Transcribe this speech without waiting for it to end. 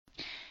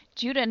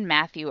Judah and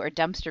Matthew are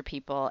dumpster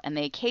people, and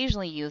they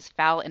occasionally use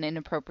foul and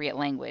inappropriate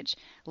language.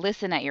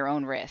 Listen at your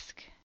own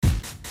risk.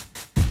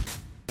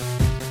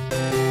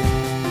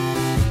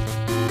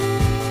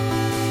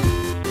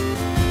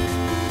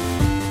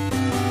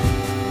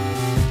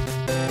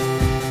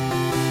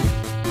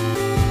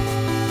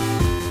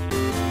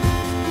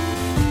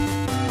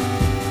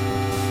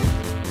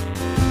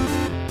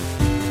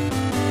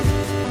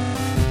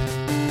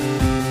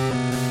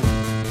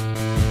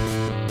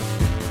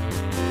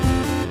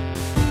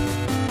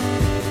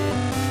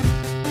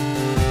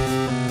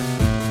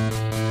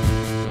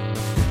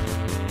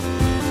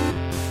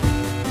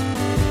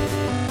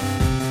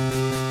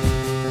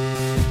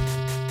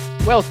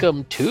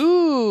 Welcome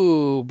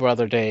to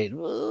Brother Date,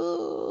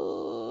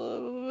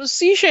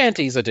 Sea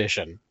Shanties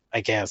edition,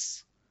 I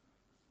guess.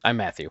 I'm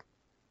Matthew.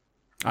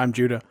 I'm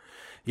Judah.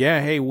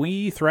 Yeah, hey,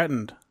 we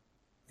threatened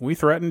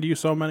you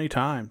so many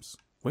times.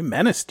 We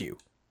menaced you.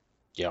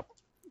 Yep.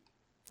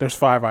 There's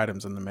 5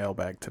 items in the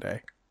mailbag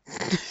today.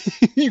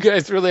 You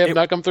guys really have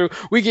not come through.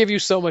 We gave you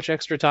so much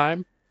extra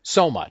time.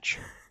 So much.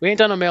 We ain't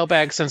done a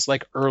mailbag since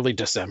like early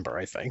December,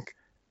 I think.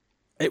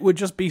 It would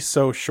just be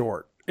so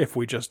short if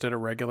we just did a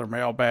regular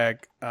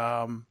mailbag.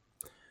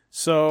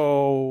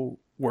 So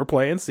we're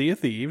playing Sea of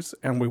Thieves,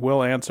 and we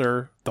will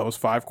answer those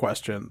 5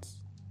 questions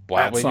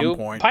at some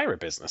point. Pirate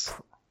business.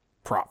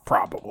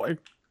 Probably.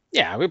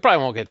 Yeah, we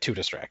probably won't get too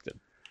distracted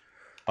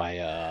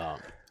by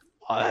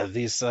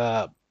these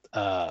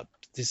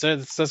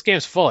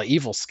games full of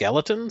evil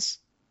skeletons.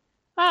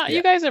 Yeah.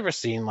 You guys ever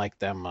seen like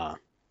them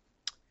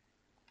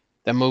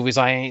movies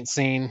I ain't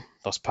seen?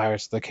 Those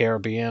Pirates of the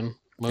Caribbean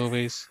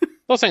movies.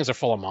 Those things are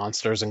full of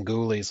monsters and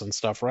ghoulies and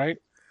stuff, right?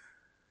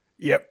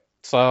 Yep.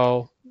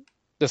 So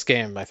this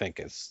game, I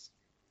think, is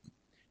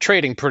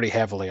trading pretty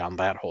heavily on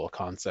that whole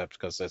concept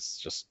because it's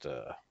just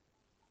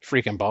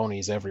freaking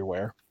bonies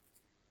everywhere.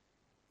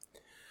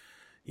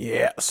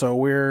 Yeah, so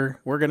we're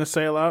gonna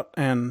sail out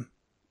and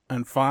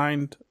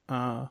find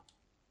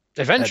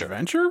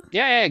adventure.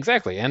 Yeah,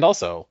 exactly, and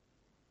also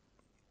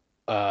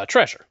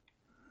treasure.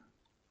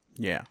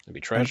 Yeah,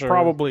 maybe treasure. And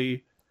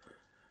probably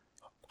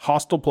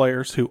hostile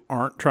players who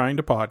aren't trying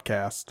to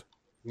podcast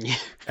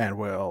and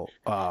will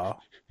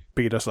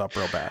beat us up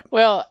real bad.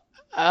 Well,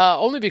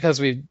 only because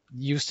we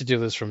used to do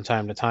this from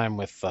time to time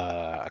with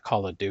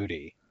Call of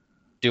Duty.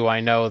 Do I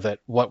know that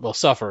what will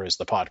suffer is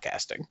the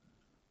podcasting?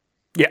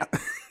 Yeah.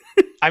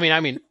 I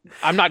mean,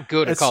 I'm not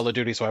good at Call of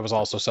Duty, so I was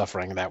also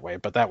suffering that way,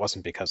 but that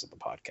wasn't because of the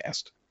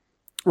podcast.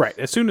 Right.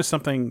 As soon as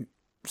something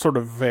sort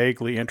of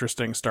vaguely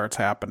interesting starts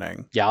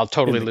happening, yeah, I'll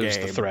totally lose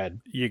the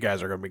thread. You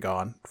guys are going to be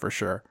gone for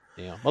sure.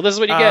 Yeah. Well, this is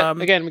what you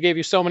get. Again, we gave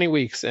you so many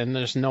weeks, and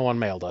there's no one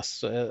mailed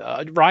us.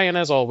 Ryan,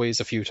 as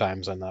always, a few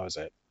times, and that was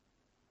it.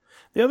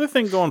 The other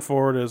thing going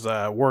forward is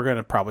we're going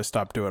to probably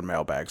stop doing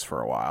mailbags for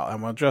a while,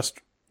 and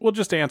we'll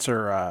just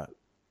answer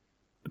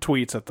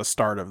tweets at the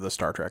start of the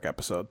Star Trek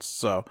episodes.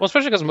 So, well,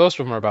 especially because most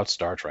of them are about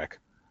Star Trek.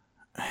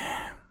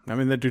 I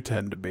mean, they do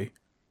tend to be.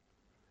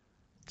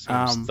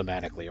 Seems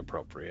thematically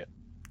appropriate.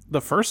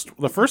 The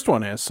first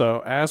one is,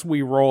 so as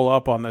we roll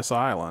up on this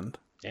island,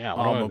 yeah,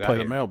 I'm going to play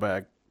the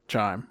mailbag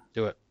chime.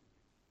 Do it.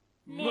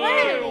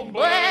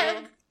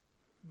 Mailbag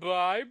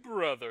by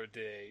Brother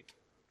Date.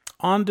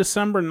 On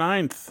December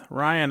 9th,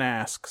 Ryan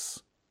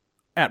asks,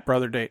 at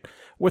Brother Date,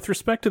 with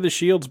respect to the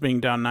shields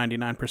being down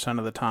 99%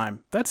 of the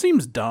time, that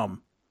seems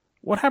dumb.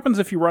 What happens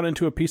if you run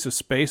into a piece of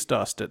space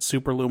dust at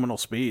superluminal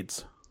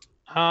speeds?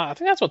 I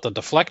think that's what the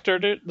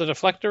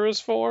deflector is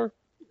for.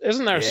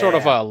 Isn't there sort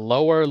of a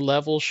lower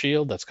level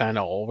shield that's kind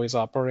of always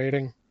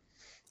operating?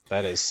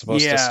 That is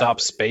supposed to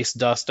stop space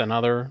dust and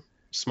other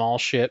small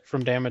shit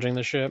from damaging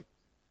the ship?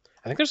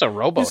 I think there's a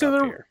rowboat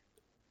up here.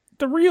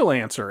 The real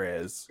answer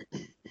is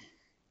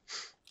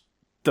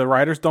the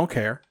writers don't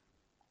care.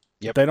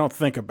 Yep. They don't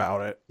think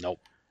about it. Nope.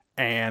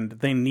 And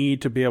they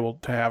need to be able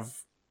to have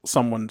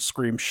someone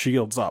scream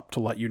shields up to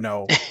let you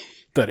know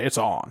that it's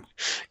on.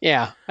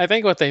 Yeah, I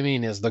think what they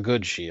mean is the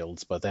good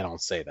shields, but they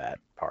don't say that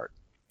part.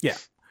 Yeah.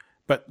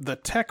 But the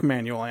tech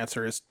manual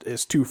answer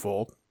is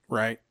twofold,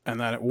 right?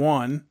 And that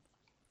one,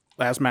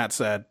 as Matt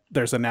said,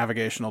 there's a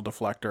navigational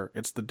deflector.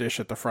 It's the dish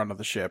at the front of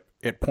the ship.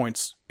 It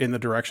points in the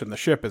direction the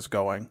ship is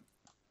going.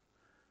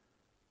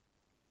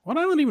 What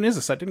island even is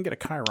this? I didn't get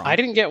a Chiron. I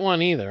didn't get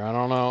one either. I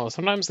don't know.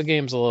 Sometimes the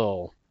game's a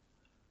little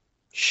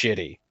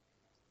shitty.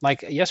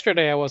 Like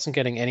yesterday, I wasn't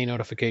getting any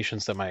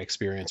notifications that my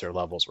experience or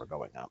levels were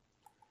going up.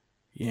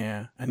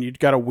 Yeah, and you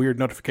got a weird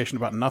notification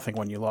about nothing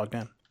when you logged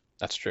in.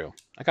 That's true.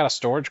 I got a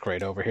storage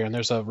crate over here, and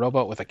there's a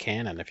rowboat with a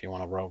cannon if you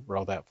want to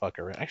row that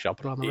fucker in. Actually, I'll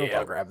put it on the rowboat. Yeah,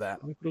 I'll grab that.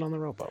 Let me put it on the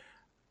rowboat.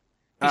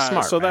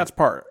 Smart, so man.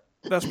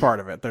 That's part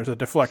of it. There's a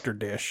deflector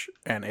dish,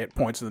 and it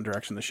points in the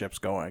direction the ship's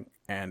going,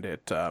 and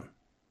it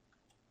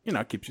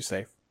keeps you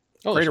safe.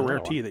 Great a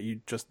rarity that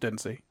you just didn't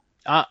see.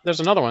 There's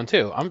another one,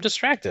 too. I'm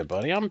distracted,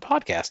 buddy. I'm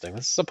podcasting.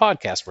 This is a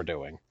podcast we're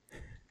doing.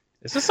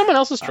 Is this someone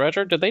else's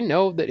treasure? Did they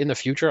know that in the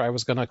future I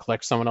was going to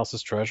collect someone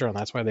else's treasure, and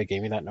that's why they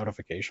gave me that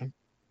notification?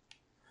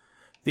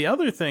 The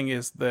other thing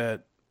is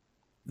that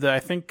I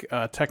think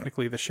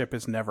technically the ship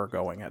is never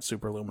going at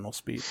superluminal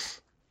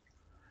speeds.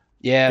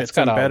 Yeah, it's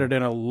got embedded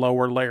in a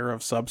lower layer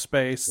of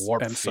subspace.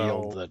 warp and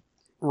field. So,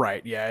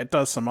 right, yeah, it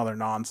does some other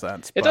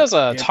nonsense. It does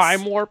a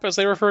time warp, as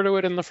they refer to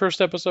it in the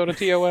first episode of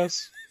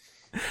TOS.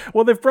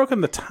 Well, they've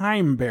broken the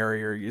time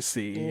barrier, you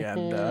see,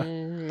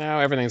 and now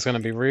everything's going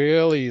to be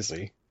real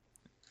easy.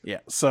 Yeah,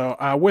 so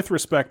with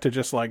respect to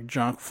just like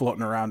junk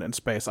floating around in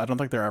space, I don't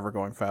think they're ever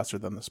going faster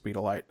than the speed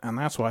of light, and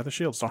that's why the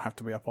shields don't have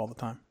to be up all the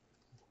time.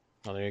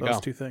 Well, there you Those go.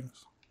 two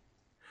things.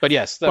 But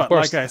yes, But of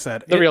course, like I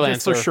said, the real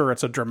answer for sure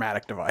it's a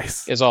dramatic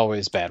device. is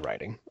always bad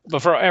writing.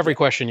 But for every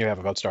question you have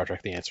about Star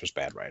Trek, the answer is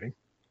bad writing.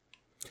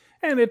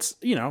 And it's,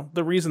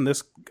 the reason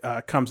this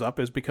comes up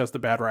is because the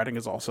bad writing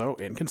is also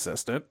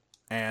inconsistent,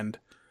 and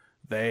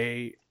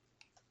they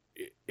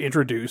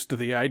introduced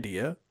the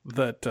idea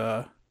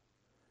that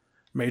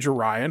Major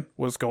Ryan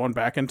was going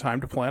back in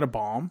time to plant a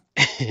bomb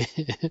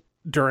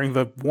during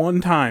the one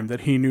time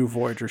that he knew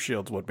Voyager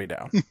shields would be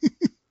down.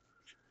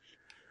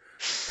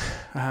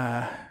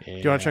 Do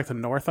you want to check the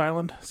North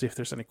Island? See if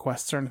there's any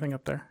quests or anything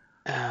up there?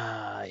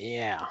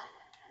 Yeah.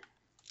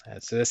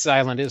 This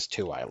island is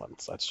 2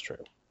 islands. That's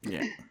true.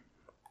 Yeah.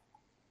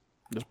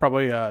 There's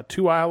probably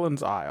 2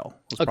 Islands Isle.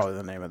 Was probably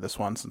the name of this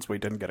one since we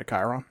didn't get a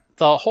Chiron.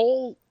 The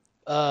whole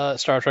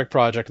Star Trek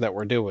project that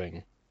we're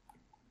doing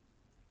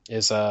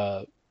is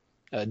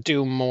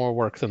do more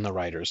work than the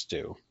writers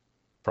do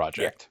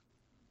project. Yeah.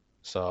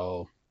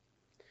 So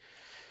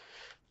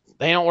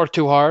they don't work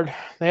too hard.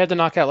 They had to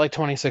knock out like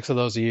 26 of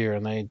those a year,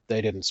 and they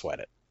didn't sweat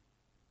it.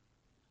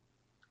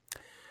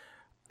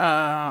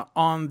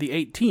 On the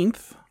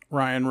 18th,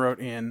 Ryan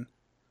wrote in,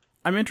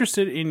 I'm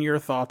interested in your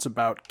thoughts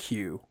about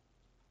Q.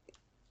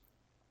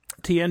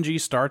 TNG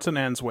starts and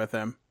ends with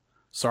him.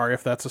 Sorry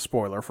if that's a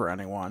spoiler for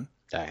anyone.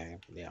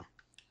 Yeah.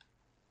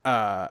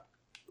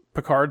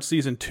 Picard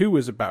Season 2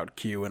 is about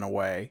Q in a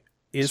way.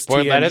 Is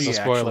TNG that is a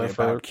actually spoiler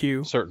for about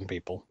Q? Certain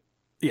people.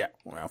 Yeah,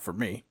 well, for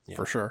me,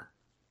 for sure.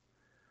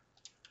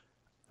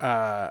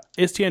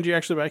 Is TNG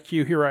actually about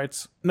Q? He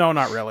writes, no,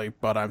 not really,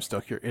 but I'm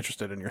still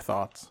interested in your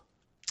thoughts.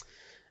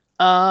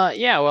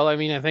 Yeah, well, I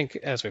mean, I think,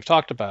 as we've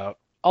talked about,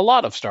 a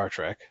lot of Star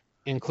Trek,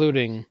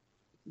 including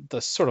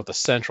the sort of the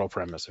central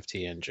premise of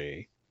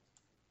TNG,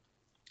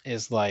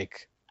 is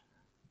like,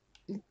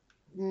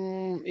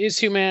 is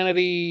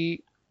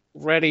humanity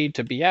ready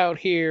to be out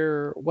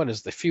here? What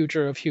is the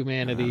future of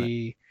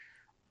humanity?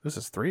 This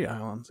is 3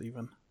 islands,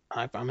 even.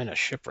 I'm in a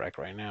shipwreck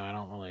right now. I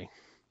don't think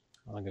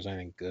there's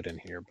anything good in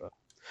here, but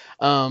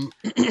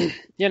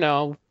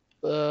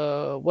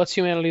what's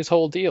humanity's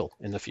whole deal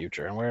in the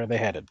future, and where are they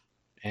headed?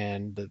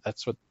 And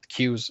that's what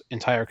Q's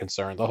entire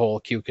concern, the whole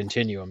Q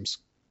continuum's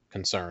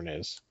concern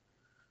is.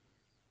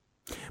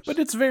 But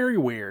it's very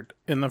weird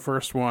in the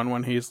first one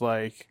when he's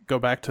like, go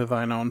back to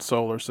thine own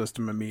solar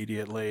system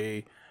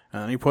immediately,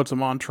 and then he puts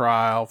him on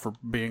trial for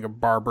being a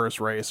barbarous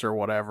race or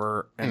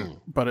whatever. And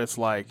but it's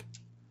like,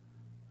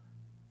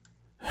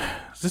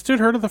 has this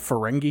dude heard of the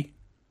Ferengi?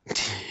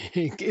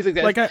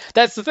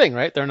 That's the thing,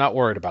 right? They're not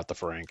worried about the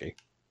Ferengi.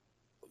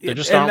 They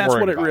just aren't worried about it. And that's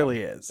what it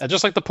really is.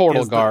 Just like the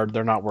Portal Guard,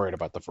 they're not worried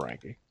about the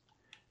Ferengi.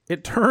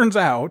 It turns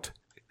out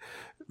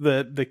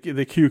that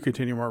the Q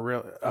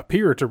continuum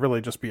appear to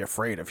really just be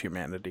afraid of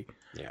humanity.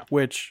 Yeah.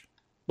 Which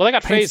they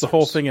got paints phasers. The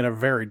whole thing in a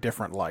very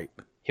different light.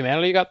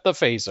 Humanity got the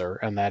phaser,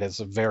 and that is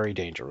very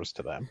dangerous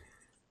to them.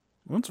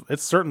 It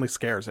certainly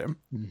scares him.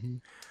 Mm-hmm.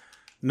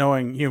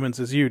 Knowing humans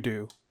as you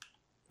do,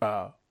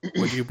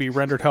 would you be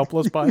rendered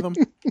helpless by them?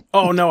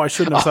 Oh, no, I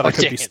shouldn't have said I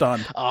could be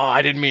stunned. Oh,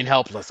 I didn't mean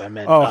helpless. I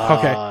meant... Oh,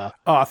 okay.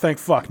 Oh, thank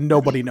fuck.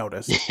 Nobody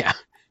noticed. Yeah.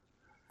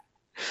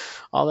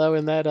 Although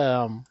in that,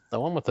 the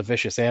one with the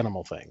vicious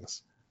animal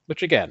things,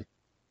 which again,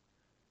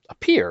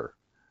 appear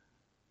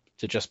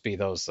to just be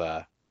those...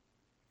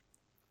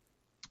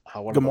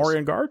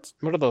 Gamorrean guards?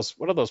 What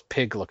are those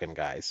pig-looking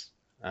guys?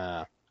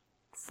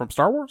 From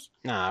Star Wars?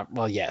 Nah,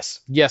 well, yes.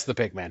 Yes, the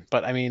pigmen.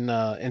 But I mean,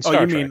 in Star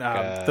Trek... Oh, you mean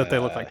that they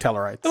look like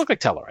Tellarites? They look like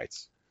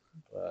Tellarites.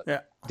 Yeah.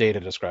 Data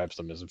describes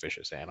them as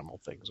vicious animal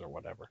things or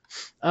whatever.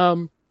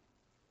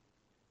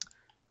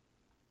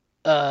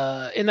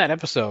 In that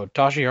episode,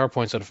 Tasha Yar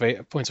points a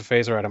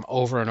phaser at him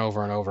over and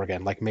over and over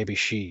again, like maybe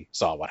she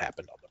saw what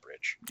happened on the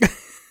bridge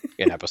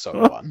in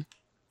episode 1.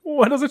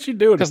 What doesn't she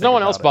do? Because no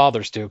one else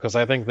bothers to, because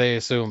I think they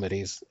assume that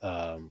he's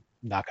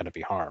not going to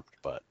be harmed.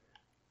 But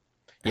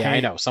yeah,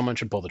 I know. Someone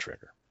should pull the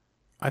trigger.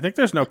 I think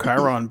there's no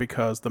Chiron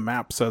because the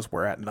map says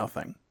we're at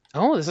nothing.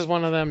 Oh, this is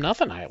one of them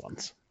nothing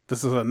islands.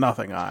 This is a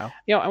nothing isle.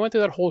 Yeah, I went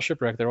through that whole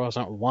shipwreck. There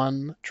wasn't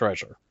one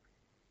treasure.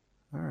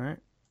 All right.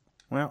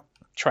 Well.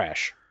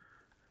 Trash.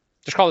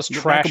 Just call this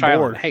Trash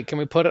Island. Hey, can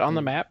we put it on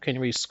the map? Can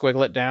we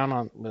squiggle it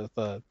down with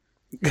an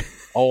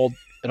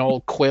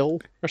old quill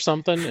or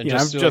something? And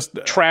just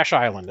Trash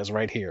Island is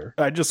right here.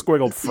 I just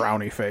squiggled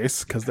frowny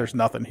face because there's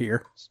nothing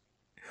here.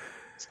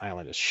 This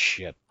island is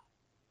shit.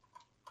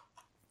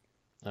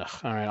 Ugh,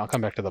 all right, I'll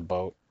come back to the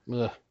boat.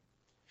 Ugh.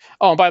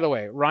 Oh, and by the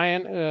way,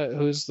 Ryan,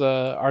 who's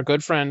our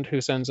good friend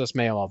who sends us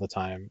mail all the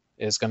time,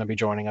 is going to be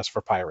joining us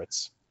for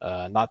Pirates.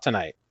 Not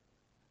tonight,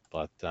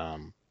 but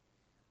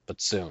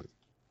soon.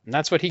 And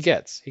that's what he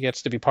gets. He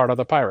gets to be part of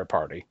the pirate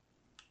party.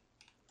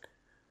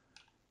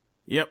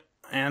 Yep.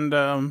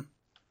 And,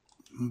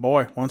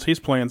 boy, once he's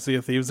playing Sea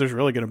of Thieves, there's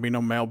really going to be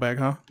no mailbag,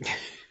 huh?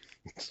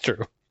 It's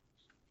true.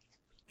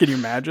 Can you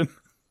imagine?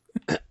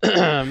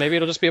 Maybe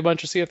it'll just be a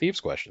bunch of Sea of Thieves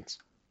questions.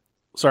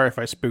 Sorry if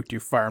I spooked you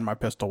firing my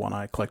pistol when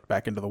I clicked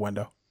back into the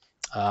window.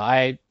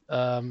 I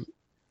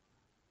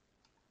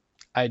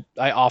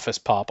office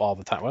pop all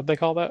the time. What do they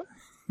call that?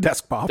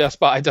 Desk pop.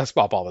 I desk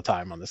pop all the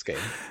time on this game.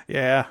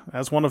 Yeah,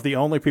 as one of the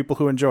only people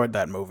who enjoyed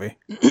that movie.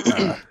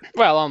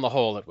 Well, on the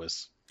whole, it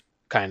was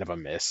kind of a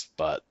miss,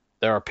 but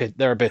there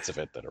are bits of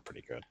it that are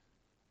pretty good.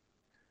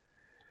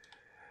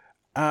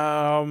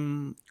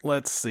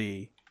 Let's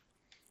see.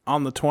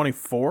 On the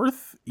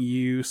 24th,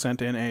 you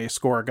sent in a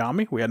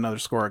Scoregami. We had another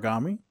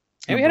Scoregami.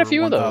 And we had a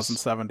few of those.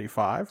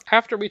 1075.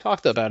 After we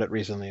talked about it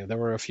recently, there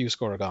were a few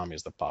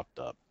Scoregamis that popped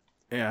up.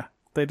 Yeah,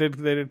 they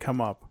did come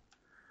up.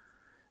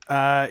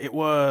 It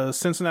was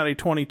Cincinnati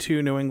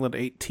 22, New England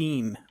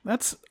 18.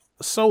 That's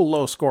so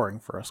low scoring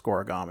for a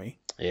Scoregami.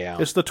 Yeah.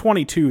 It's the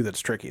 22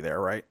 that's tricky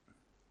there, right?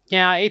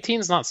 Yeah,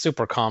 18's not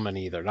super common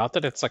either. Not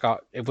that it's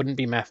it wouldn't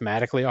be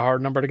mathematically a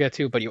hard number to get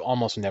to, but you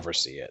almost never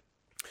see it.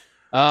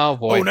 Oh,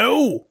 boy. Oh,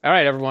 no! All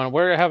right, everyone.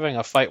 We're having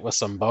a fight with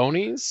some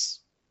bonies.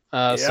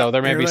 So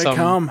there may be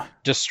some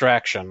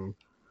distraction.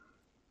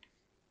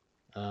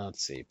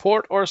 Let's see.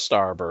 Port or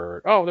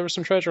starboard? Oh, there was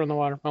some treasure in the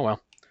water. Oh,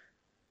 well.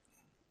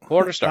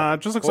 Port or starboard?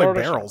 It just looks like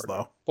barrels,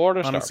 though. Port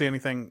or I starboard? don't see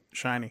anything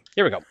shiny.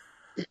 Here we go.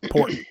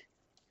 Port.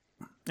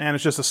 And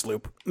it's just a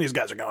sloop. These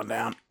guys are going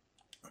down.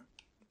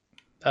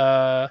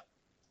 No,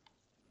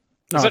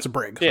 it's a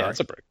brig. Yeah, sorry. it's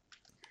a brig.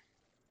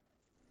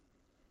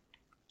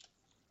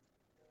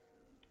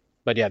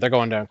 But yeah, they're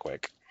going down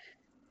quick.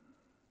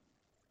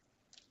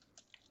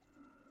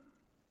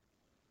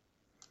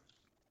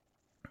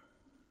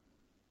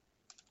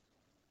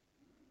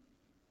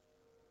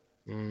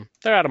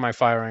 They're out of my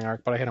firing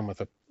arc, but I hit them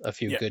with a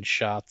few good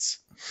shots.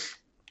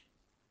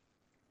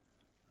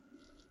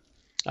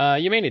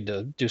 You may need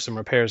to do some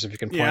repairs if you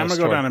can point I'm us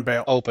going to go down and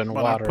bail. open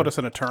water. Put us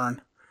in a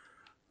turn.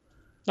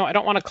 No, I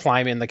don't want to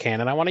climb in the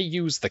cannon. I want to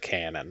use the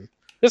cannon.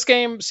 This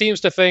game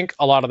seems to think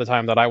a lot of the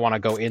time that I want to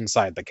go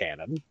inside the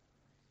cannon.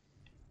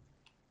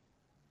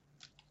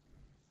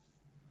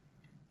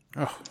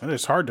 Oh, it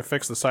is hard to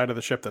fix the side of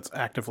the ship that's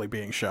actively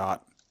being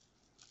shot.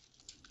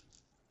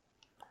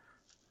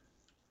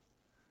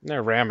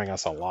 They're ramming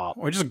us a lot.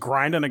 We're just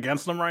grinding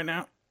against them right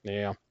now?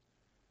 Yeah.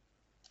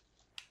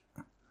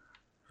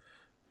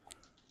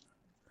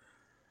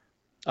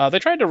 They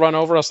tried to run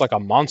over us like a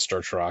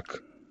monster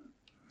truck.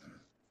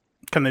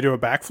 Can they do a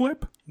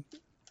backflip?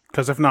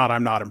 Because if not,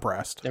 I'm not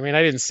impressed. I mean,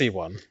 I didn't see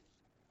one.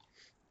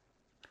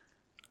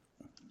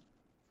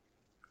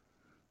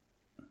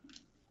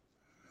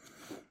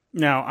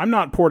 Now, I'm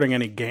not porting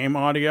any game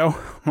audio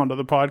onto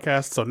the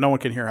podcast, so no one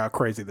can hear how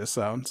crazy this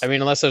sounds. I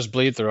mean, unless there's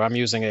bleed through, I'm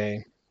using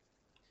a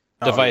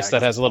device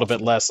that has a little bit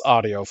less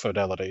audio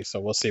fidelity, so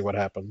we'll see what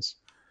happens.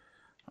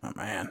 Oh,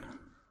 man.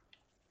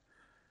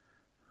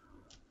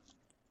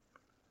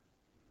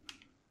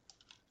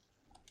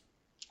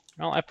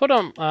 Well, I put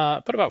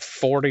about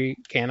 40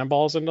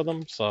 cannonballs into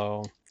them,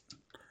 so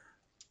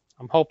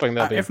I'm hoping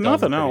they'll be if done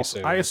nothing pretty else,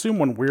 soon. I assume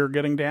when we're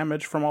getting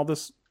damage from all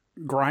this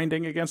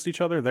grinding against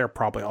each other, they're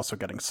probably also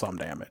getting some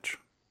damage.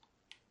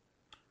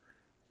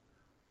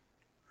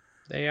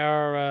 They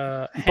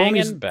are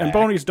hanging back. And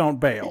bonies don't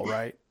bail,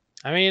 right?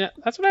 I mean,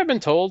 that's what I've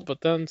been told,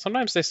 but then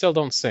sometimes they still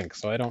don't sink,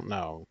 so I don't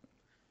know.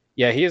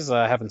 Yeah, he's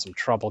having some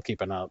trouble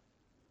keeping up.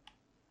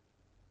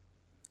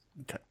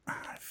 Okay.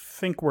 I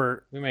think we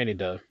may need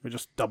to... We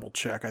just double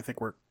check. I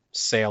think we're...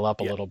 Sail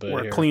up a little bit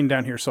We're here. clean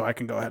down here, so I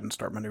can go ahead and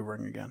start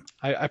maneuvering again.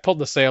 I pulled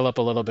the sail up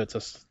a little bit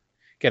to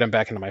get him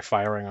back into my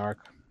firing arc.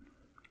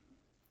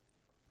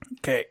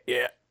 Okay,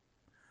 yeah.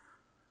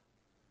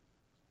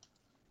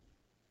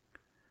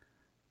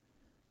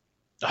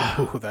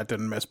 Ooh, that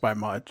didn't miss by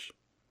much.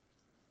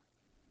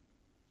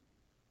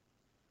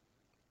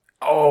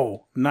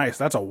 Oh, nice.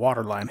 That's a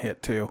waterline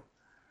hit, too.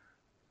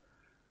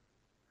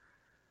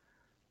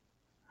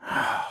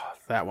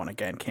 That one,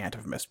 again, can't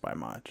have missed by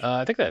much.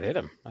 I think that hit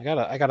him. I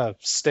got a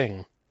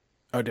sting.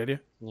 Oh, did you?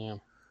 Yeah.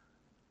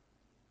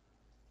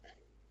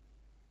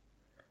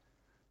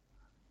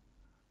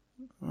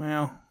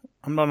 Well,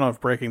 I don't know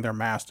if breaking their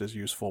mast is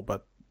useful,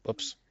 but...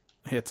 Whoops.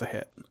 Hit's a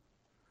hit.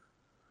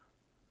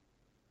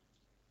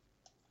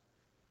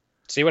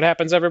 See what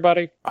happens,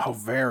 everybody? Oh,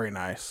 very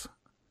nice.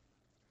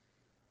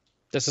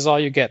 This is all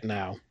you get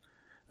now.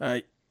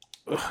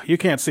 You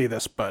can't see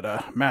this,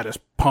 but Matt is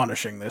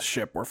punishing this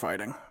ship we're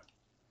fighting.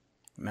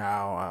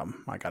 Now,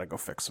 I gotta go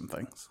fix some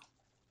things.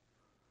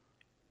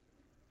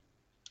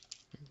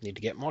 Need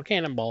to get more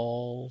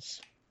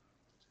cannonballs.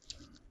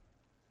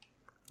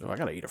 Oh, I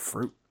gotta eat a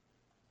fruit.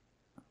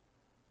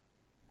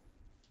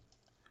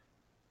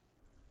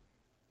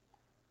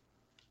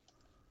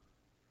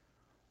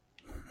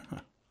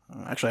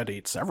 Actually, I had to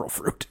eat several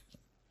fruit.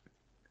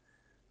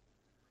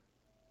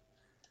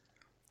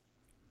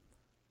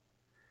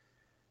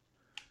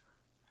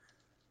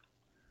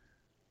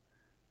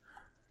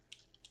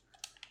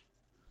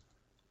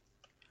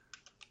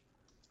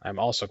 I'm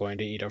also going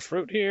to eat a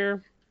fruit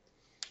here.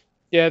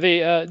 Yeah,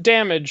 the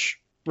damage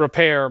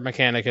repair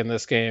mechanic in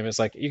this game is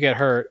like you get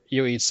hurt,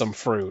 you eat some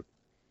fruit.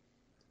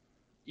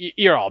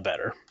 You're all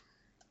better.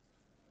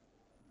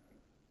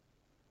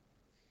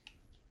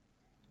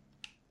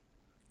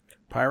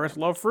 Pirates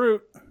love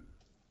fruit.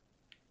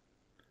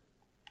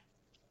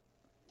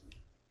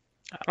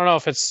 I don't know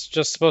if it's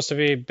just supposed to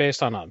be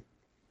based on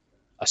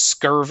a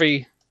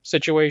scurvy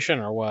situation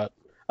or what.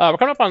 We're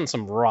coming up on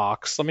some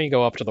rocks. Let me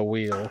go up to the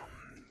wheel.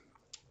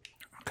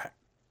 Okay.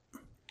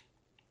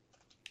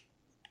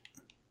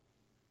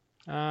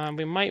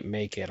 We might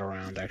make it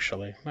around,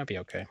 actually. Might be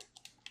okay.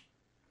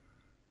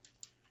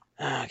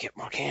 Get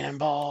more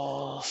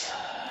cannonballs.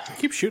 They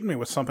keep shooting me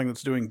with something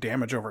that's doing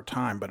damage over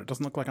time, but it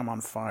doesn't look like I'm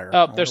on fire.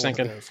 Oh, they're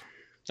sinking.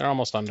 They're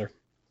almost under.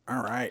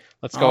 All right.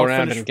 Let's go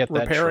around and get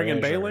that repairing treasure.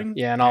 and bailing.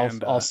 Yeah,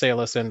 and I'll sail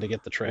us in to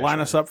get the treasure. Line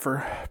us up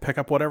for pick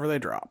up whatever they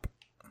drop.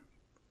 Let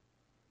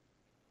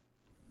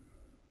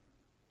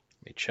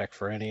me check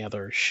for any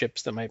other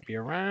ships that might be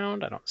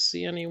around. I don't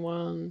see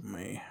anyone. Let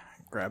me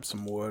grab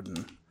some wood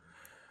and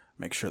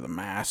make sure the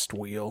mast,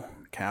 wheel,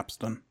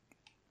 capstan.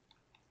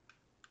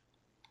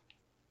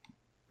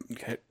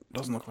 Okay,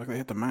 doesn't look like they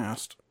hit the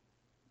mast.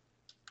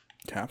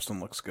 Capstan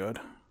looks good.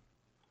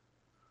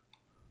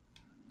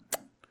 It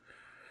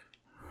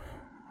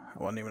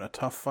wasn't even a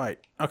tough fight.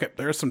 Okay,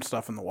 there's some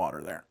stuff in the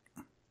water there.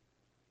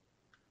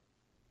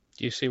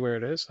 Do you see where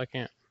it is? I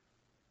can't.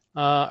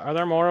 Are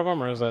there more of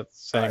them, or is that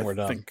saying we're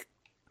done?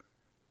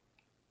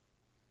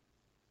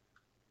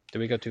 Did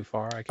we go too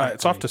far? I can't.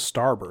 It's off to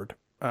starboard.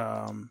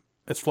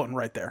 It's floating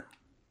right there.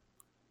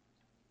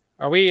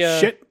 Are we?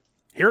 Shit!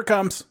 Here it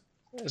comes.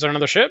 Is there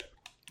another ship?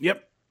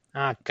 Yep.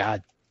 Ah,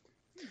 God.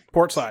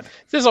 Port side.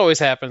 This always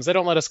happens. They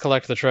don't let us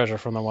collect the treasure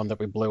from the one that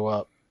we blew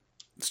up.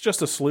 It's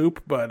just a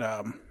sloop,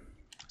 but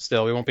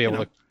still, we won't be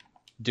able to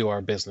do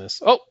our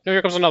business. Oh,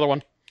 here comes another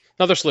one.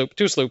 Another sloop.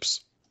 2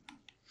 sloops.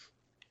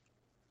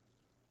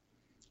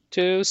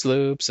 2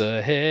 sloops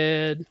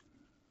ahead.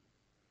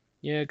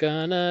 You're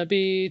gonna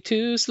be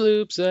 2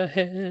 sloops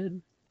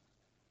ahead.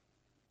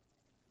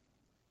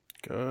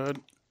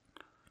 Good.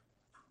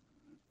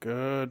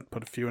 Good.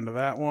 Put a few into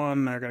that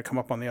one. They're going to come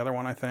up on the other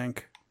one, I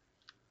think.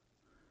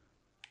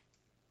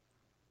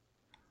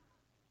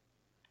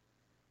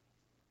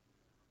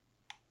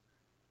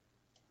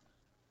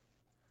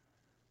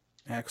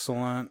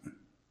 Excellent.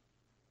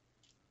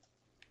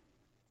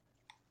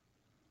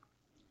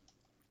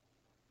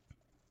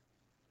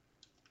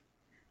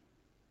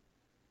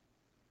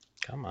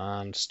 Come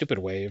on, stupid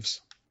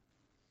waves.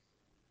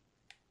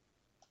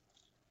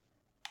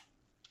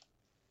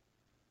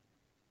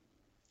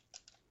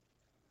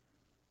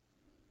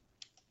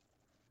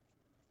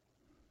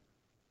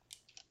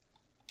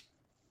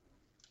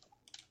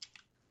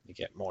 You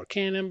get more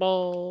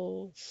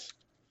cannonballs.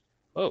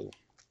 Oh,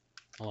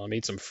 I'll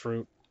eat some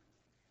fruit.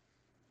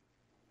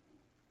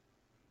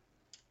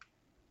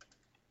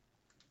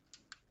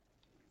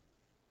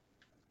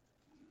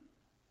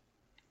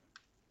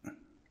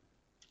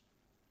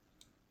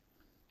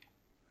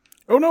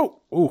 Oh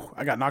no! Ooh,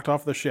 I got knocked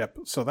off the ship,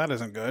 so that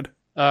isn't good.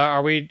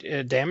 Are we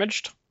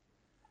damaged?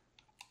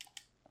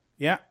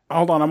 Yeah,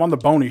 hold on, I'm on the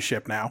bony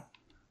ship now.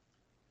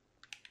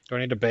 Do I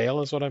need to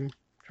bail is what I'm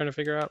trying to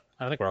figure out?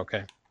 I think we're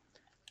okay.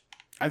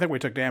 I think we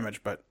took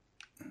damage, but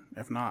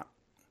if not...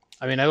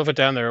 I mean, I left it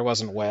down there, it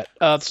wasn't wet.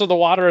 So the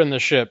water in the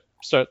ship,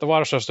 the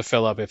water starts to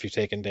fill up if you've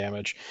taken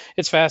damage.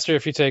 It's faster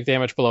if you take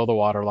damage below the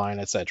water line,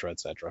 etc.,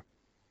 etc.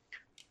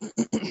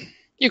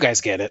 You guys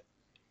get it.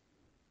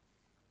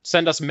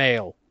 Send us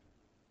mail.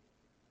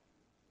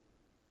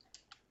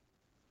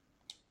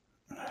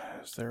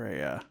 Is there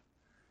a...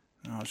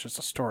 No, it's just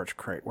a storage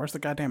crate. Where's the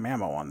goddamn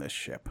ammo on this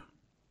ship?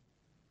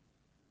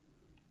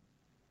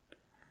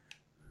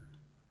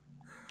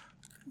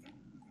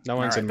 No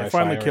one's in my they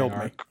finally firing killed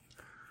arc.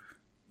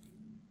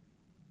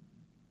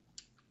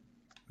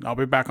 me. I'll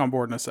be back on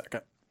board in a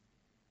second.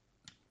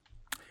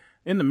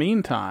 In the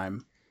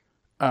meantime,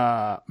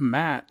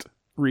 Matt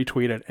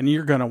retweeted, and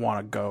you're going to want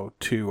to go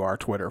to our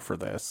Twitter for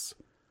this.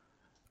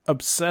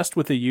 Obsessed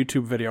with a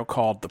YouTube video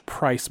called The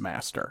Price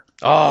Master.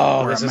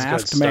 Oh, where this a is good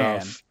masked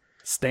man stuff.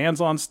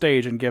 stands on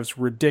stage and gives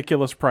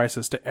ridiculous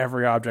prices to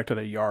every object at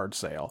a yard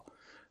sale.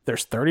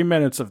 There's 30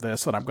 minutes of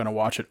this, and I'm going to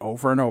watch it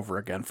over and over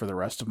again for the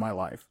rest of my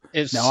life.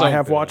 It's now so I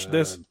have good. watched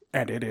this,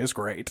 and it is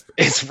great.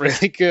 It's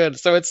really good.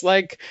 So it's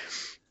like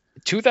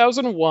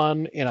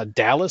 2001 in a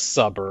Dallas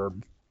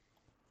suburb.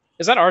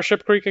 Is that our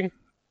ship creaking?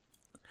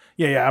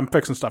 Yeah, I'm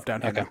fixing stuff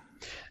down here. Okay.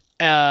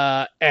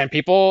 And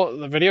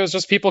the video is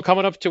just people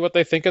coming up to what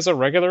they think is a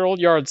regular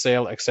old yard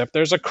sale, except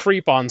there's a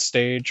creep on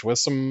stage with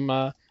some,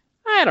 I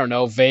don't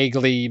know,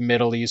 vaguely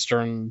Middle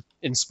Eastern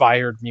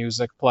inspired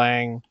music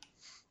playing.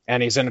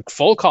 And he's in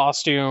full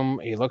costume.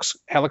 He looks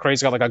hella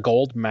crazy, got like a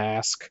gold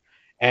mask.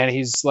 And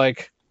he's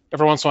like,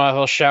 every once in a while,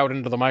 he'll shout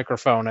into the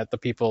microphone at the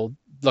people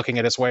looking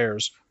at his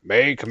wares,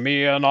 "Make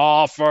me an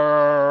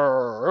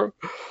offer."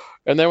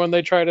 And then when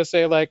they try to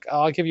say, like,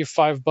 "I'll give you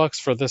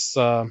 $5 for this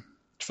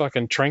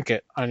fucking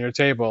trinket on your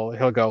table,"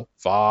 he'll go,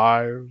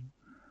 500.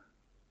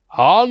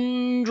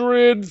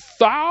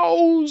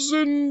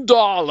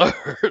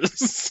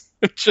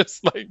 $100,000.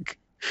 Just like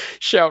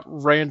shout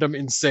random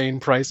insane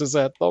prices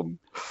at them.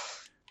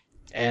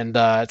 And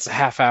it's a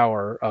half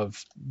hour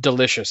of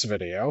delicious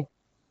video.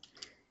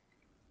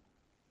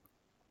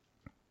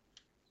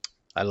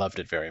 I loved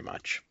it very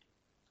much.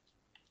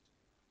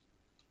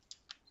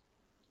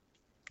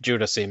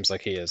 Judah seems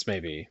like he is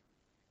maybe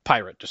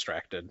pirate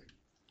distracted.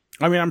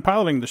 I mean, I'm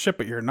piloting the ship,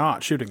 but you're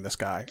not shooting this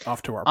guy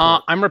off to our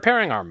port. I'm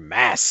repairing our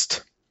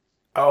mast.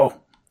 Oh.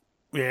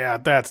 Yeah,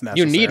 that's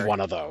necessary. You need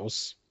one of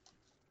those.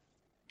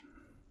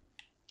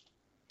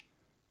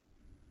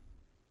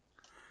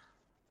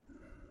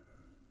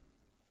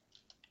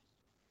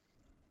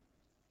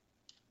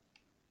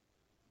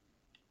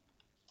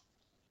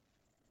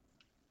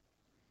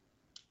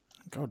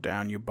 Go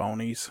down, you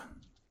bonies.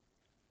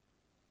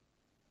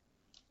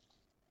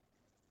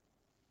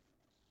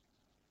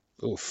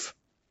 Oof.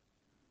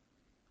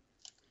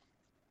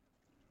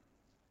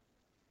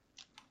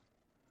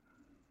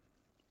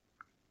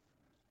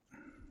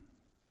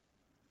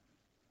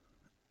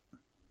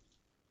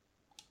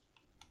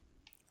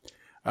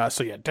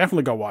 So yeah,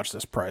 definitely go watch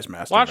this Prize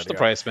Master Watch video. the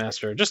Price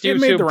Master. Just it YouTube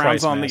made the rounds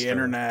Price on Master. the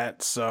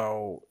internet,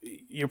 so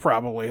you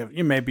probably have.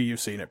 Maybe you've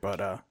seen it,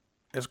 but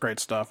it's great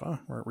stuff.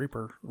 We're at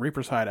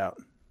Reaper's Hideout.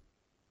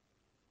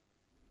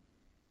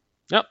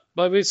 Yep,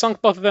 but we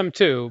sunk both of them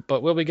too.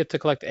 But will we get to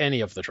collect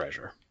any of the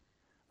treasure?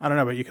 I don't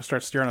know, but you can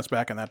start steering us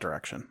back in that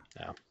direction.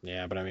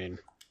 Yeah, but I mean,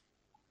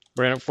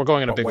 we're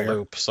going in a But big where?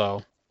 loop,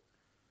 so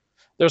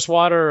there's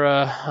water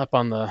up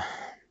on the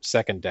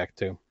second deck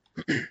too.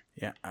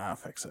 Yeah, I'll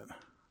fix it.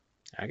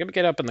 I'm gonna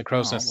get up in the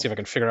crow's Oh, nest and see if I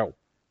can figure out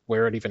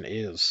where it even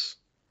is.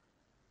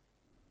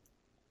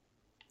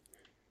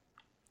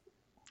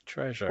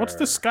 Treasure. What's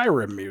the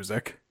Skyrim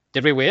music?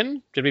 Did we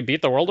win? Did we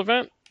beat the world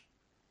event?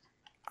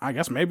 I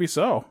guess maybe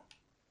so.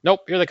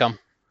 Nope, here they come.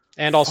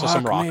 And also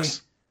some Fuck me.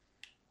 rocks.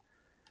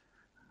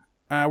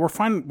 We're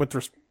fine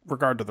with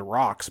regard to the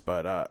rocks,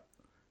 but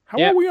how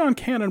Yeah. are we on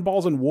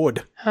cannonballs and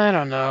wood? I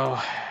don't know.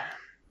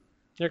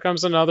 Here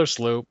comes another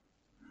sloop.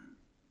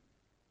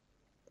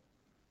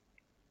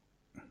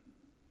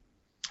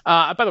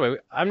 By the way,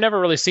 I've never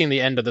really seen the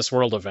end of this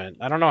world event.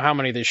 I don't know how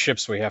many of these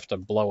ships we have to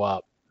blow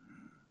up.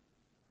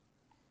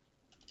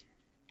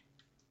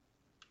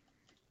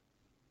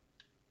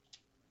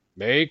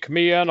 Make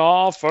me an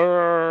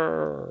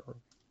offer.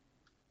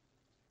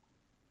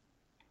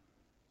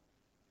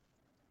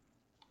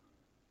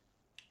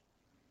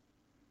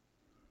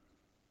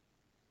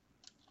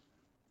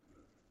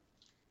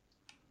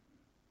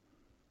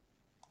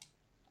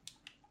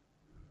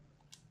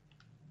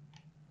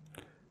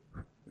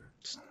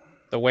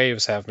 The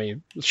waves have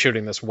me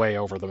shooting this way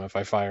over them if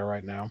I fire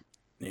right now.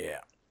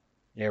 Yeah.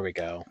 Here we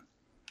go.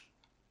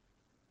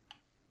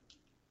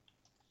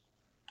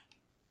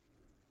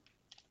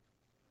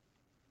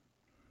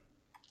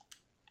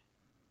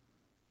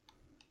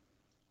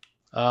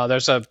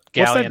 There's a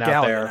galleon, galleon out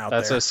out there.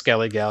 That's there? a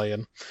Skelly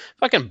galleon.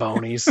 Fucking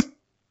bonies.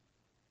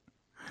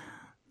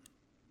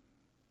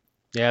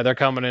 Yeah, they're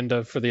coming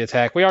in for the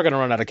attack. We are going to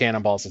run out of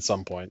cannonballs at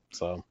some point,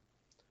 so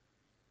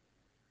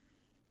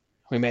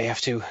we may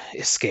have to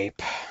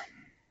escape.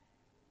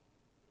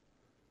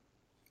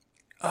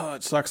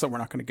 It sucks that we're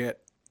not going to get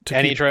to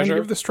Any keep treasure?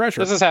 any of this treasure.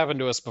 This has happened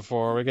to us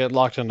before. We get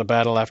locked into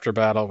battle after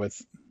battle with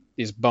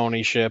these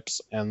bony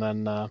ships, and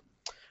then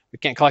we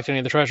can't collect any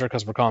of the treasure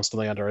because we're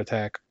constantly under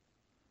attack.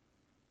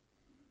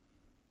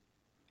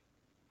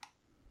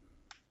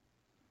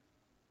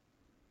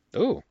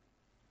 Ooh.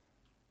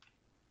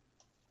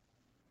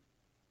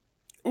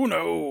 Oh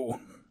no!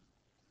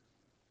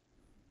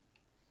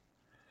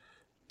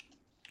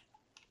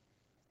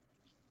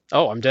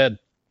 Oh, I'm dead.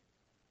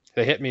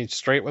 They hit me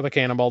straight with a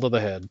cannonball to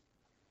the head.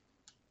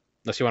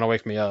 Unless you want to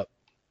wake me up.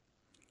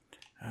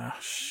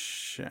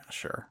 Shit,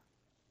 sure.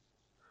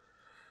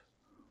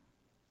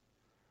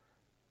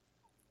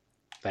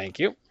 Thank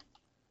you.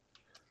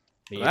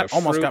 That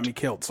almost got me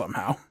killed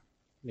somehow.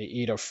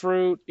 Eat a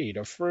fruit,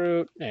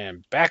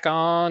 and back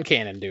on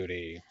cannon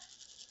duty.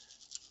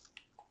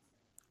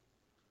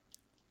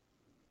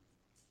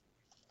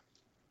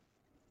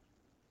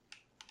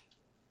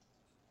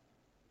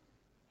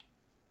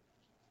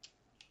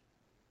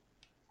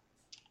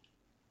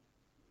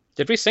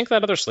 Did we sink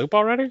that other sloop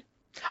already?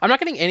 I'm not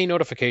getting any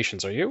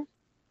notifications, are you?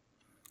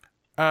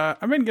 I've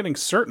been getting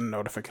certain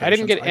notifications. I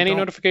didn't get any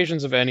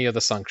notifications of any of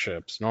the sunk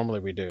ships. Normally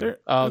we do.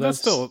 That's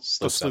still the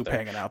sloop's sloop out there.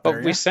 hanging out But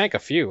there. we sank a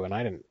few, and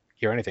I didn't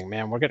hear anything.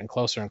 Man, we're getting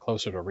closer and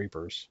closer to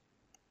Reapers.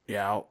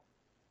 Yeah,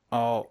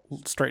 I'll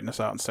straighten us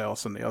out and sail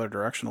us in the other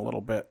direction a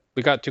little bit.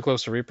 We got too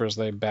close to Reapers.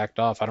 They backed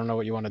off. I don't know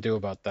what you want to do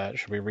about that.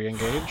 Should we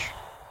re-engage?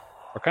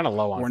 We're kind of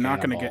low on We're not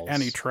going to get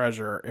cannonballs. any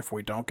treasure if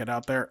we don't get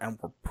out there, and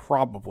we're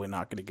probably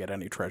not going to get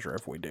any treasure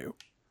if we do.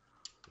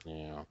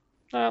 Yeah.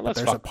 But Let's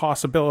there's a fuck.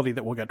 possibility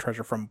that we'll get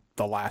treasure from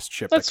the last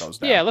ship that goes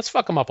down. Yeah, let's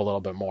fuck them up a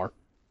little bit more.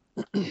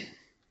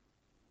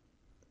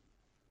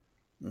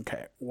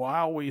 Okay,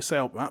 while we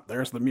sail... Oh,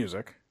 there's the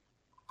music.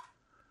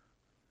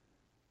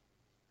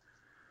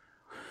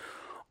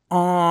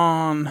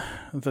 On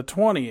the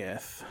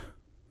 20th,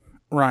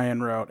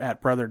 Ryan wrote,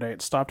 at Brother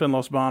Date, stopped in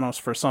Los Banos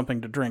for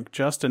something to drink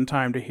just in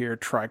time to hear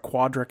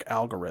Triquadric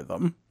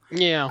Algorithm.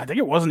 Yeah. I think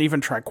it wasn't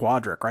even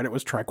triquadric, right? It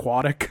was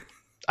triquatic.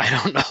 I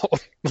don't know.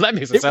 Well, that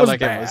makes it sound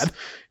like bad.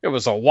 It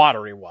was a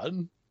watery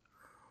one.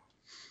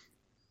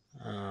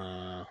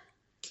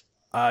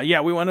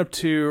 Yeah, we went up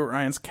to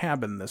Ryan's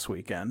cabin this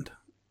weekend.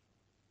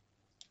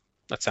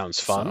 That sounds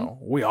fun. So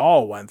we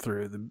all went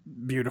through the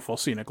beautiful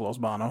scenic Los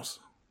Banos.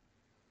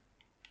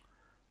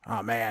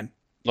 Oh, man.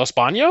 Los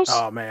Banos?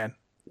 Oh, man.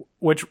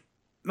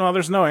 No,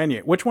 there's no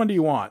Enya. Which one do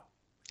you want?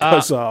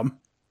 Because,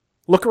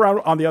 look around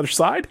on the other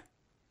side.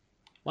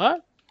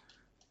 What?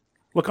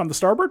 Look on the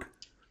starboard.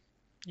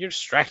 You're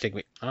distracting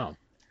me. Oh.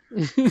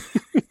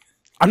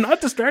 I'm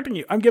not distracting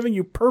you. I'm giving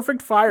you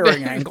perfect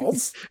firing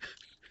angles.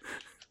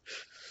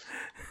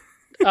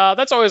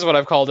 That's always what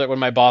I've called it when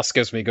my boss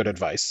gives me good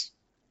advice.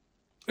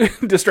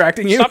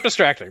 Distracting you? Stop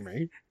distracting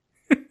me.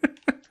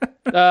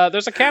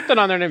 There's a captain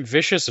on there named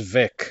Vicious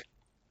Vic.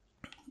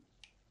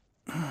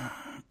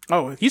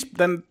 Oh, he's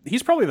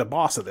probably the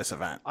boss of this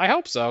event. I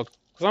hope so,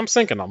 because I'm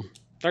sinking them.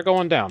 They're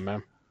going down,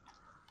 man.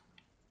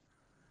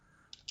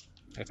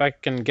 If I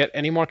can get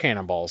any more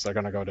cannonballs, they're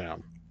going to go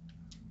down.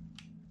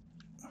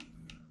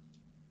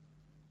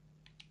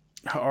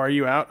 Are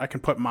you out? I can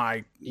put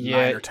my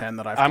 9 or 10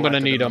 that I'm going to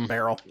need them.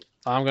 Barrel.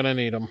 I'm going to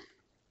need them.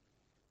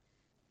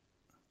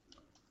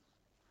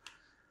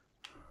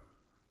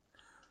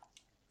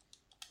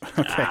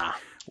 Okay.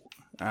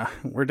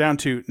 We're down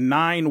to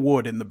 9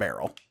 wood in the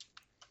barrel.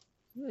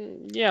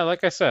 Yeah,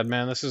 like I said,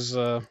 man, this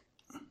isn't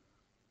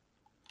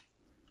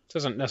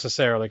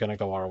necessarily going to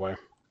go our way.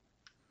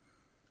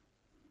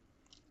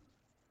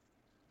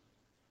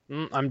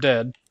 I'm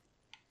dead.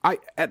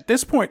 At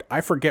this point,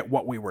 I forget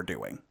what we were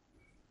doing.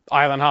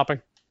 Island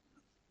hopping.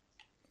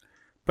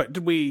 But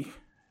have we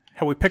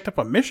picked up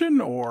a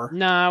mission, or?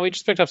 Nah, we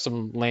just picked up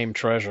some lame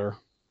treasure.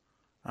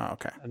 Oh,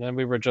 okay. And then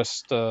we were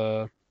just,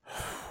 keep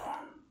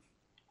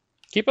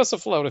us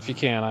afloat if you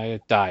can. I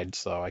died,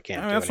 so I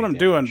can't do that's what I'm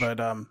doing, but,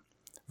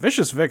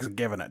 Vicious Vic's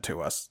giving it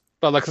to us.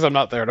 Well, because I'm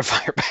not there to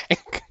fire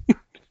back.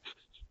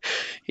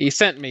 He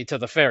sent me to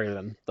the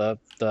ferryman, the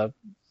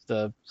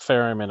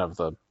ferryman of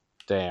the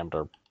damned,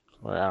 or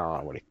I don't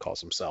know what he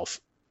calls himself.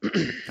 All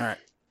right.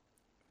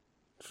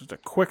 Just a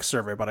quick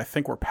survey, but I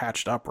think we're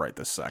patched up right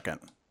this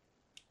second.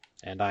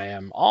 And I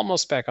am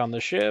almost back on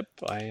the ship.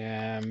 I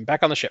am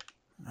back on the ship.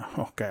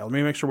 Okay, let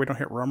me make sure we don't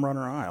hit Rum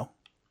Runner Isle.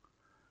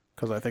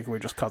 Because I think we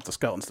just caused the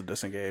skeletons to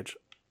disengage.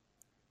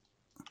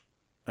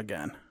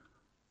 Again.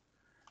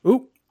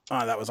 Oop!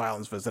 That was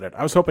Islands Visited.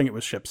 I was hoping it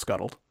was ship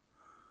scuttled.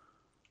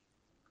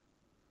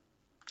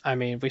 I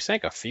mean, we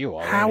sank a few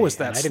already. How is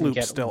that sloop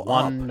still still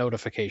one up?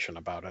 Notification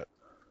about it.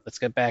 Let's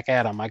get back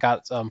at them. I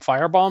got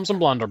fire bombs and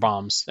blunder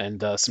bombs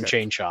and some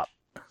chain shot.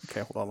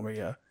 Okay, well, let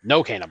me...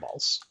 No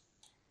cannonballs.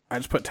 I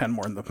just put 10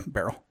 more in the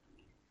barrel.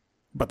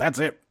 But that's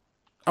it.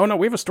 Oh, no,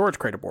 we have a storage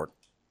crate aboard.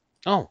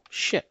 Oh,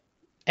 shit.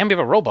 And we have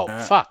a rowboat.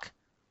 Fuck.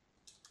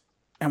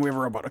 And we have a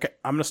rowboat. Okay,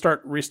 I'm going to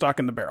start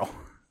restocking the barrel.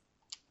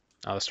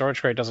 The storage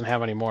crate doesn't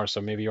have any more,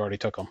 so maybe you already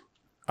took them.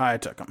 I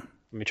took them.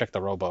 Let me check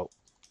the rowboat.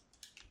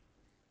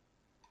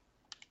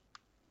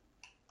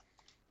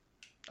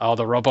 Oh,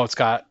 the rowboat's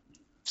got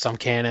some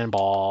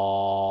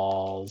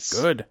cannonballs.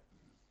 Good.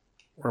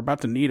 We're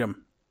about to need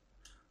them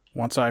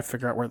once I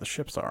figure out where the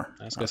ships are.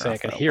 I was going to say I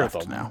can hear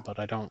them now, but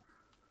I don't.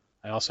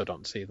 I also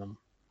don't see them.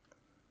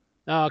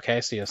 Oh, okay, I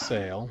see a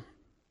sail.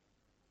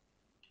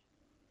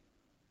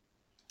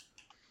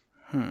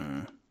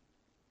 They're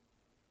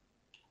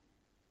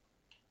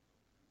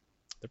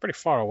pretty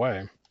far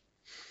away.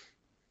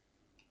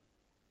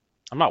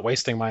 I'm not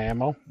wasting my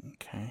ammo.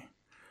 Okay.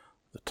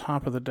 The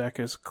top of the deck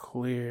is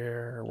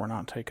clear. We're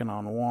not taking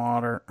on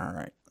water. All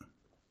right.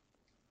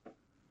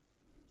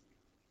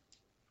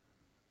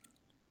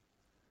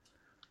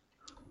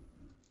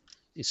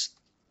 These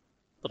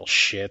little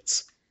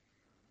shits.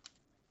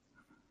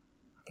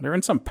 They're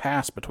in some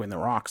pass between the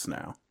rocks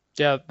now.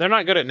 Yeah, they're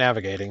not good at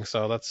navigating,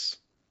 so that's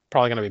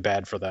probably going to be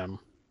bad for them.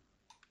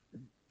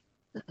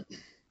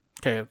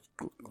 Okay,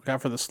 look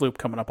out for the sloop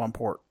coming up on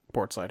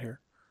port side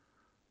here.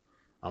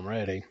 I'm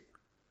ready.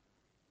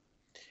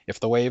 If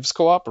the waves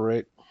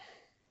cooperate.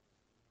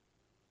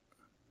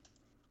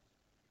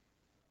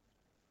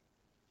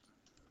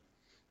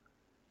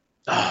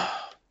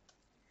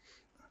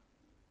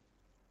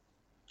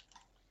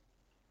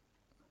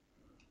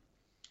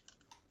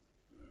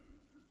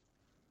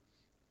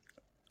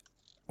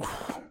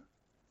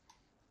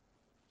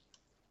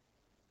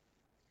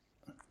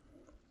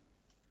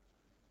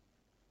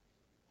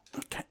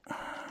 Okay.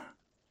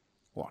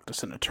 Locked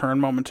us in a turn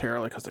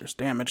momentarily because there's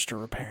damage to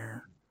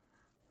repair.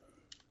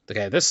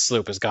 Okay, this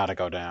sloop has got to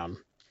go down.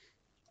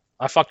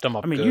 I fucked them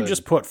up. I mean, good. you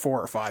just put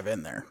 4 or 5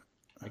 in there.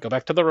 I go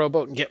back to the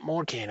rowboat and get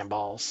more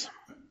cannonballs.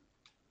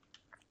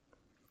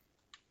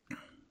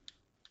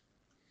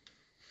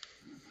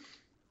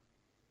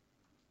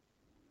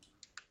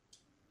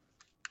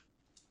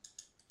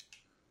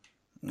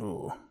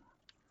 Ooh.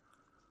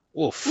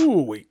 Oof.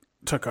 Ooh, we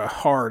took a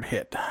hard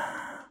hit.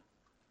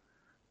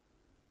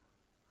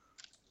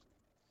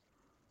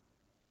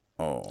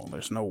 Oh,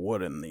 there's no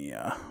wood in the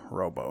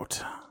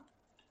rowboat.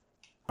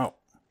 Oh.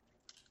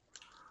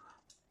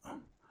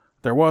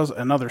 There was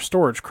another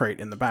storage crate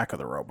in the back of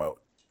the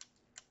rowboat.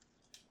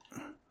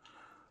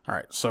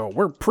 Alright, so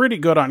we're pretty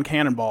good on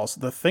cannonballs.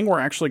 The thing we're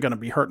actually going to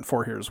be hurting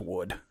for here is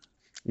wood.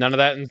 None of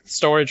that in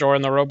storage or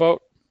in the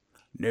rowboat?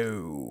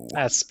 No.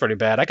 That's pretty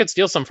bad. I could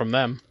steal some from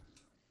them.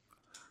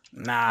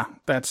 Nah,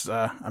 that's,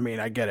 I mean,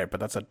 I get it,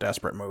 but that's a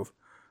desperate move.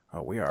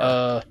 Oh, we are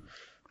I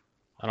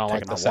don't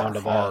like taking the the sound water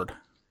of hard. that.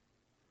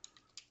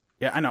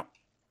 Yeah, I know.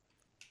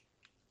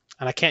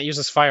 And I can't use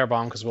this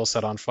firebomb because we'll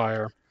set on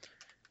fire.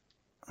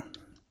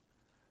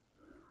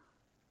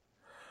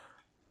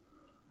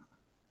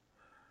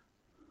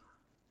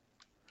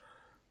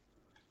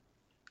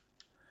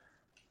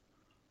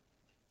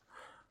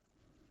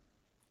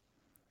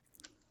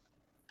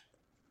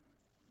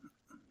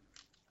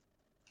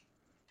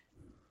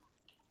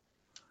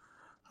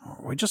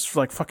 Are we just,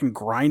 like, fucking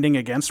grinding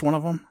against one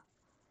of them?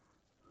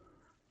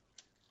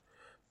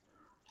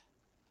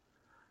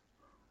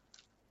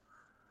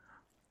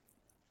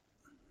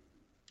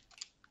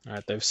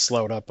 Alright, they've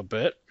slowed up a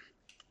bit.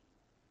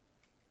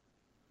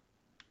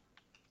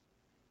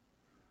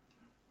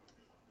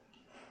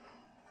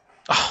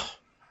 Oh.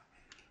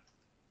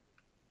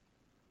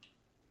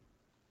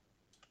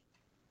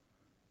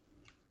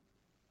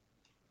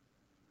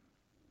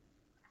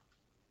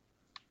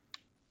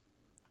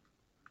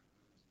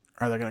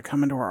 Are they going to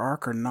come into our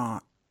arc or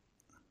not?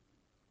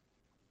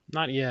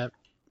 Not yet.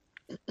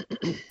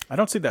 I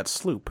don't see that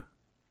sloop.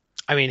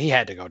 I mean, he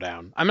had to go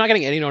down. I'm not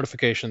getting any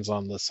notifications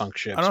on the sunk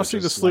ships. I don't see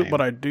the sloop,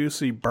 but I do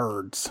see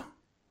birds.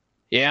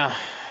 Yeah.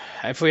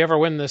 If we ever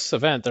win this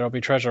event, there'll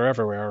be treasure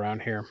everywhere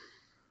around here.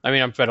 I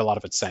mean, I bet a lot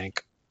of it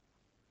sank.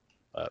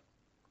 But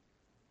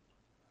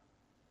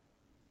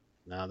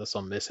no, this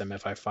will miss him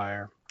if I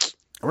fire.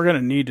 We're going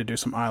to need to do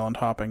some island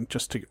hopping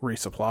just to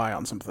resupply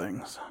on some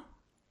things.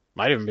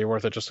 Might even be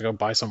worth it just to go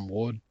buy some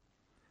wood.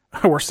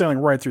 We're sailing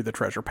right through the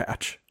treasure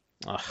patch.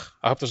 Ugh,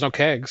 I hope there's no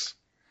kegs.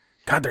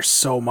 God, there's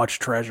so much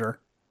treasure.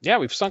 Yeah,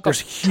 we've sunk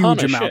There's a ton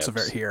huge of amounts of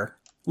ships. it here.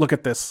 Look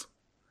at this.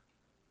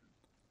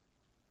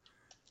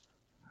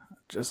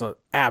 Just an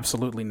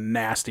absolutely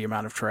nasty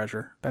amount of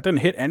treasure. That didn't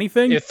hit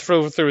anything? It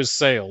threw through his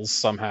sails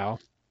somehow.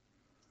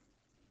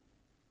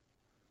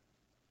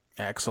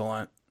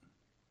 Excellent.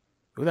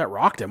 Ooh, that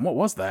rocked him. What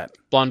was that?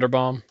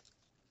 Blunderbomb.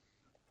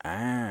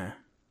 Ah.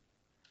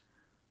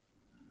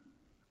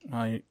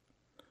 Well,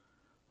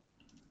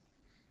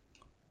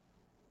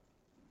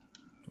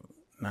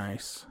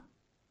 nice.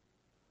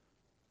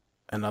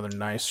 Another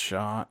nice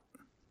shot.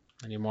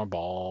 I need more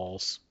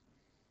balls.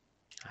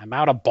 I'm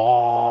out of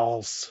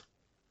balls.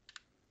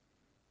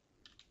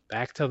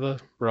 Back to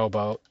the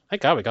rowboat.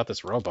 Thank God we got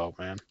this rowboat,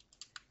 man.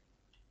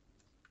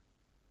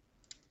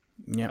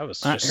 Yeah. That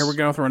was Here we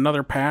go through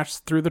another pass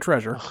through the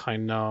treasure. Ugh, I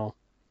know.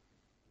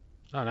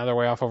 Oh, another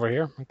way off over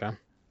here? Okay.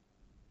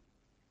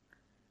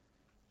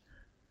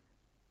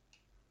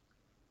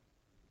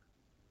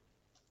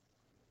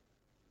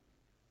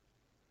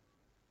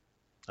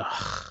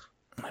 Ugh.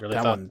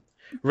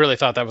 Really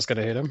thought that was going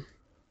to hit him.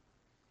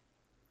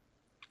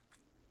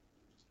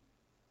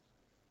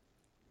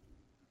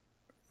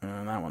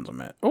 And that one's a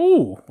miss.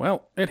 Oh,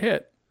 well, it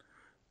hit.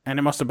 And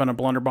it must have been a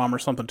blunderbomb or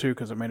something, too,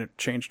 because it made it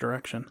change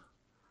direction.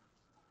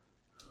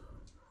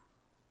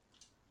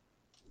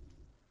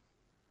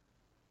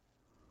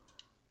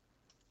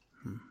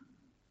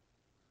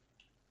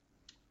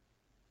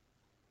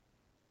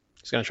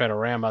 He's going to try to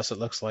ram us, it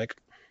looks like.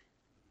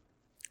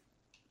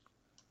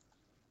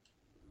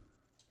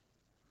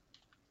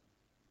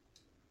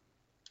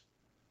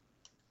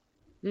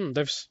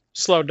 They've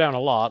slowed down a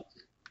lot.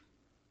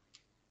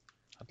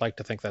 I'd like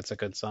to think that's a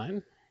good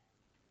sign.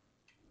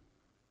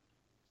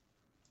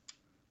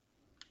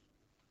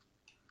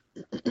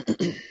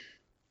 I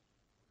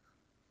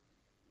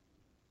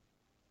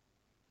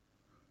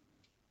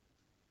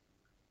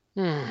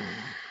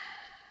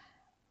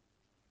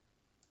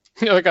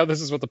like how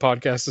this is what the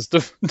podcast is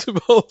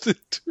devolved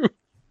into.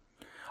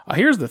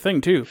 Here's the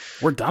thing, too.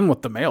 We're done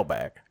with the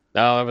mailbag.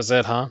 No, that was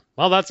it, huh?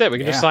 Well, that's it. We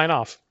can just sign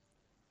off.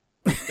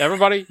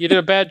 Everybody, you did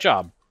a bad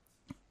job.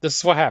 This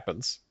is what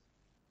happens.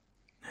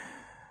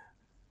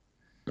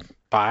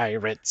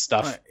 Pirate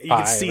stuff. You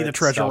can see the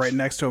treasure right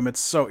next to him. It's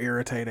so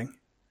irritating.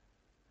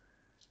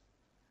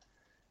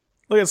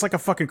 Look, it's like a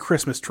fucking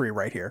Christmas tree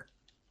right here.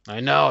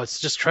 I know,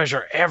 it's just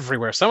treasure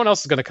everywhere. Someone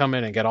else is going to come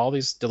in and get all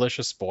these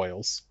delicious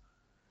spoils.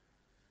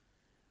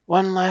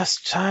 One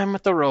last time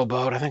with the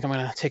rowboat. I think I'm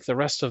going to take the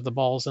rest of the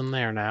balls in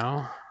there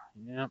now.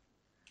 Yep.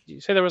 Did you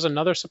say there was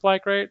another supply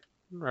crate?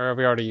 Or have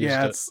we already used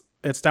it?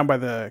 It's down by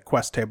the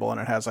quest table,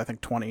 and it has, I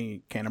think,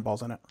 20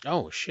 cannonballs in it.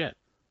 Oh, shit.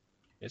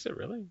 Is it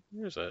really?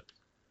 Where is it?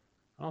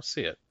 I don't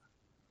see it.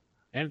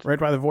 And Right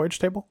by the voyage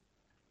table?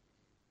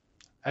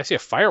 I see a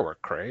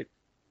firework crate.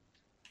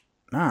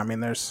 Nah, I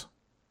mean, there's...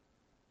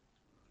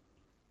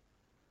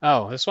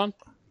 Oh, this one?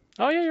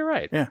 Oh, yeah, you're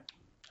right. Yeah.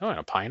 Oh, and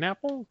a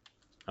pineapple?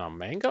 Oh,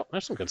 mango?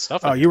 There's some good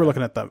stuff. Oh, you were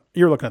looking at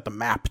the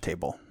map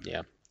table.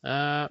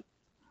 Yeah.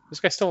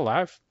 This guy's still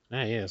alive?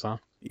 Yeah, he is, huh?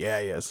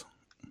 Yeah, he is.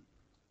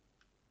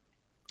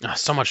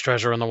 So much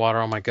treasure in the water.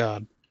 Oh my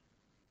god.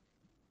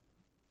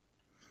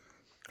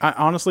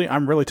 Honestly,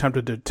 I'm really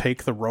tempted to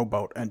take the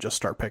rowboat and just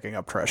start picking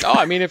up treasure. Oh,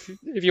 I mean, if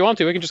you want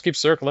to, we can just keep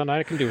circling.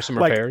 I can do some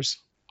repairs.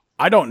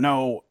 I don't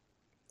know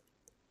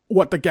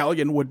what the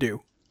galleon would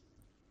do.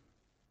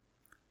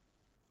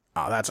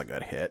 Oh, that's a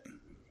good hit.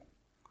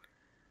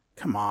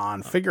 Come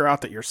on, figure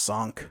out that you're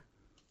sunk.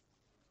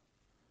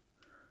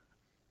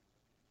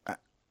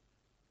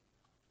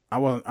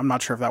 I'm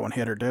not sure if that one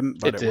hit or didn't,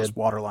 but it was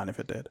waterline if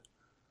it did.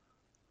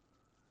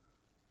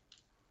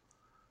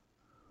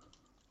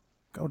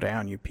 Go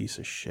down, you piece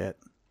of shit.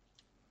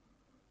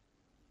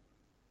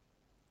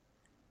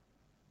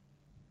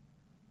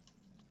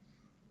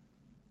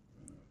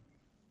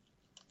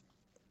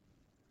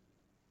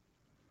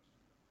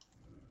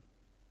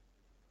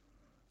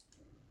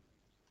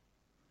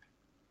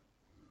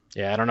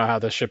 Yeah, I don't know how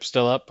this ship's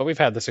still up, but we've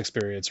had this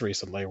experience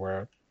recently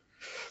where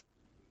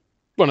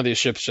one of these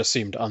ships just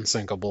seemed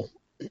unsinkable.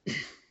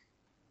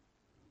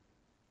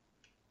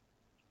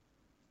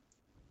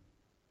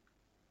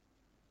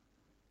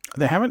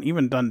 They haven't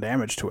even done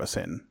damage to us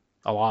in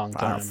a long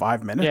time.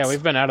 5 minutes. Yeah,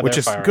 we've been out of which their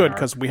is firing good arc.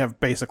 because we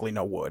have basically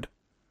no wood.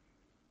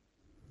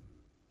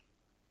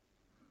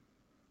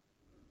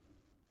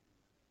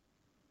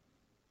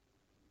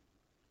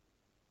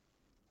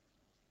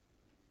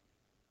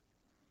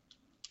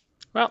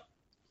 Well,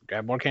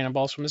 grab more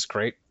cannonballs from this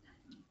crate.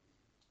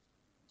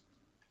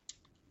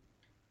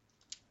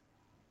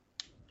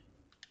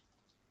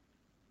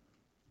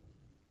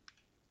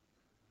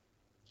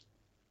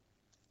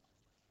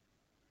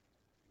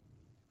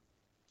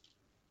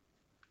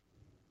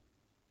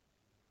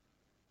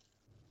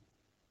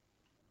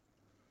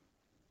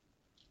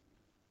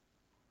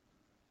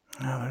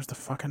 Oh, there's the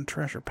fucking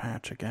treasure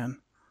patch again.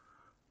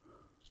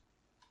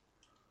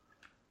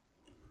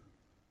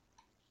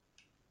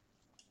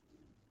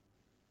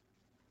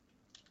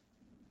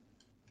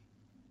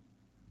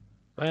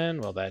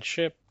 When will that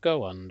ship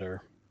go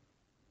under?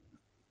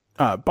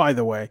 By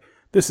the way,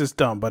 this is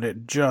dumb, but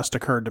it just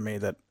occurred to me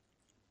that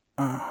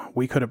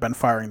we could have been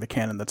firing the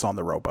cannon that's on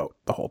the rowboat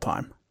the whole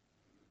time.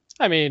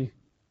 I mean,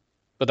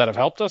 would that have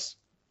helped us?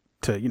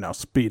 To,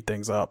 speed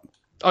things up.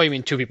 Oh, you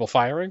mean 2 people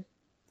firing?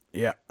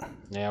 Yeah.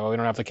 Yeah, well, we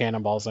don't have the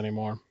cannonballs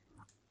anymore.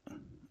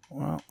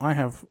 Well, I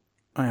have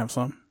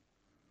some.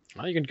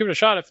 Well, you can give it a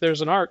shot if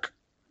there's an arc.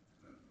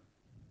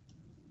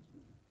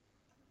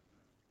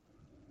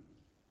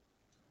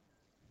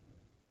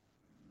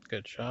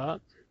 Good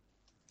shot.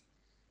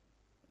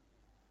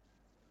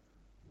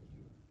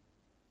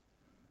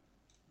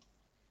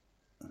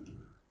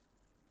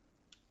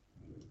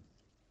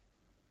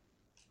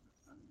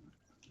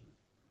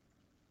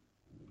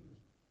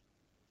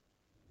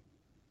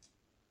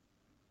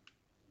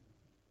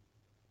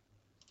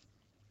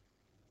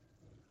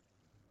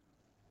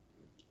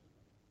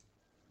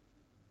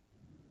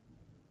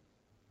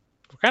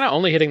 We're kind of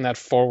only hitting that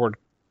forward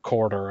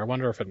quarter. I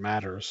wonder if it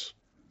matters.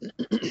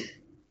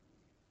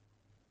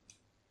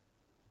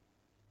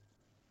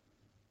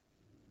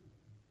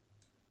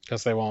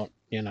 Because they won't,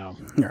 All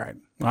right.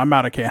 Well, I'm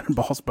out of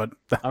cannonballs, but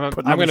I'm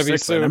going to be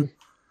soon.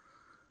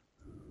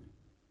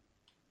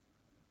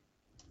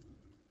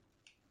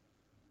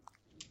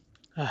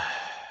 All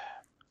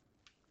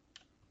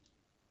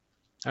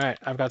right,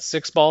 I've got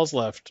 6 balls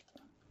left.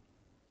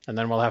 And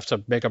then we'll have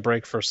to make a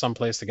break for some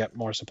place to get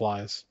more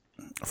supplies.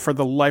 For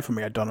the life of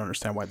me, I don't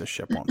understand why this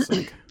ship won't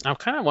sink. I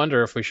kind of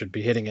wonder if we should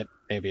be hitting it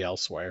maybe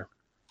elsewhere.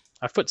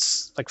 I've put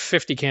like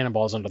 50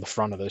 cannonballs under the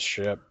front of this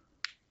ship.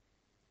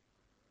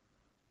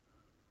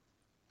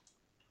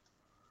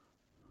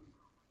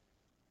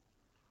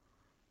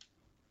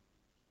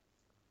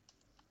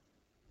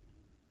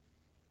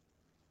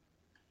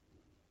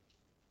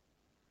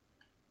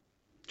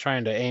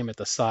 Trying to aim at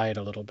the side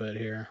a little bit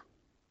here.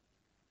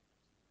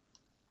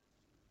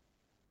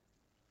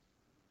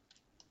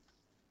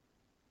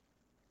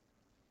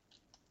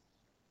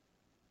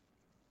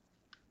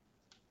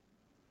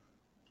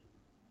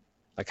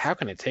 Like, how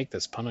can it take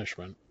this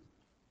punishment?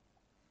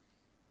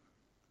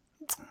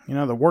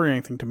 The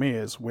worrying thing to me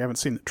is we haven't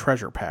seen the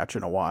treasure patch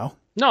in a while.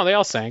 No, they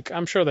all sank.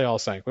 I'm sure they all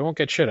sank. We won't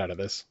get shit out of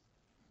this.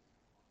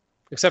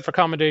 Except for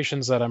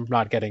commendations that I'm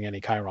not getting any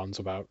chyrons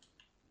about.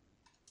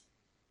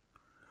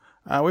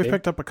 We've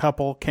picked up a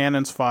couple.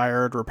 Cannons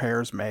fired,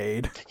 repairs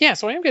made. Yeah,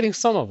 so I am getting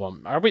some of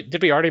them.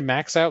 Did we already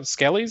max out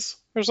Skellies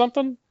or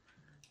something?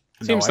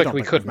 Seems like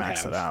we could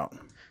max it out.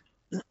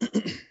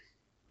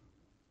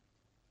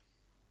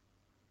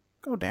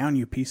 Go down,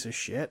 you piece of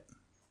shit.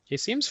 He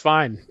seems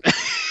fine.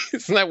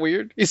 Isn't that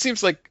weird? He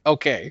seems like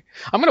okay.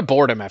 I'm going to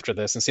board him after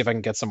this and see if I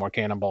can get some more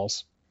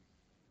cannonballs.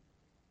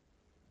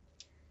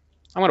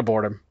 I'm going to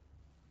board him.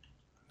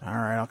 All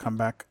right, I'll come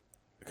back.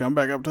 Come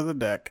back up to the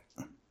deck.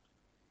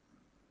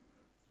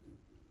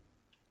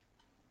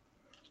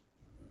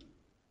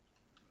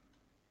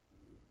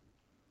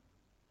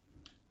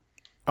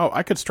 Oh,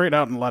 I could straight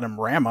out and let him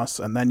ram us,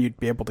 and then you'd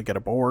be able to get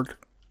aboard.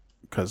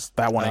 Because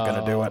that one ain't going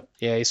to do it.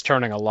 Yeah, he's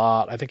turning a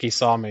lot. I think he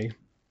saw me.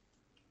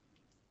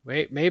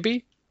 Wait,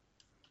 maybe?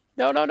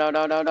 No.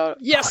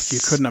 Yes! You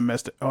couldn't have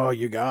missed it. Oh,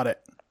 you got it.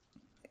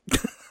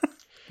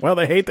 Well,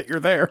 they hate that you're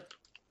there.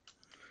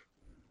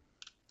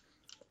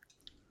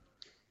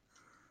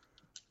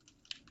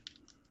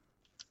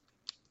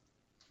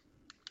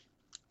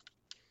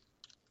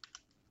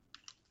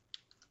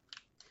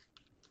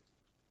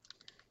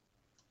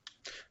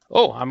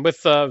 Oh, I'm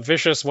with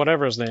Vicious,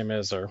 whatever his name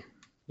is, or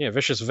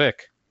Vicious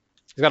Vic.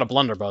 He's got a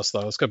blunderbuss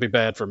though. It's gonna be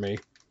bad for me.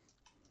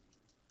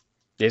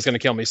 Yeah, he's gonna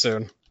kill me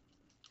soon.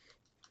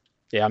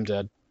 Yeah, I'm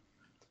dead.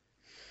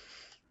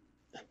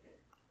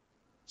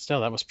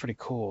 Still, that was pretty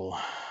cool.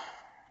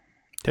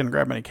 Didn't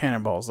grab any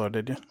cannonballs though,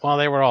 did you? Well,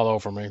 they were all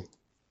over me.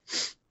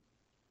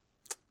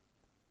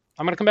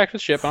 I'm gonna come back to the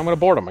ship and I'm gonna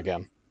board them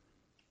again.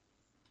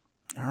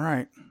 All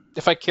right.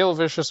 If I kill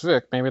Vicious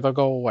Vic, maybe they'll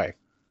go away.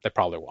 They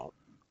probably won't.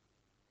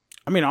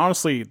 I mean,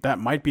 honestly, that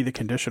might be the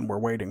condition we're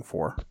waiting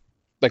for.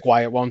 Like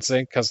why it won't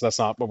sink? Because that's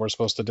not what we're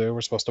supposed to do.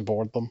 We're supposed to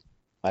board them.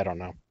 I don't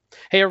know.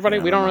 Hey, everybody,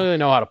 we don't really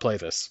know how to play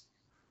this.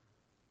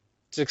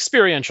 It's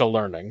experiential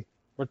learning.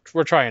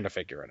 We're trying to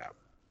figure it out.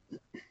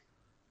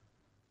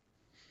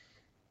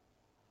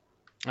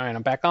 All right,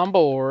 I'm back on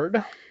board.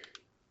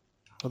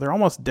 Well, they're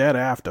almost dead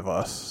aft of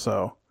us,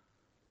 so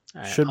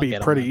should be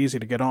pretty easy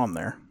to get on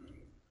there.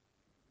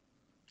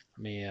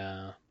 Let me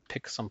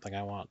pick something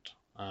I want.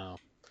 Oh.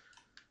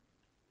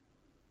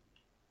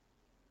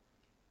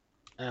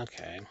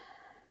 Okay.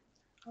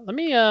 Let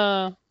me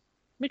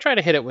try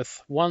to hit it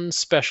with one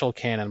special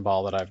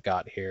cannonball that I've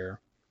got here.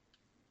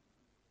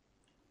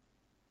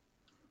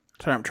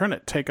 Sorry, I'm trying to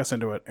take us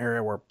into an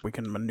area where we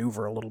can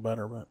maneuver a little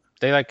better, but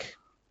they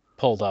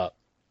pulled up.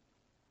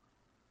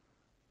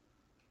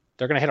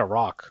 They're gonna hit a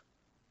rock.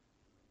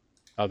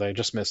 Oh, they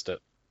just missed it.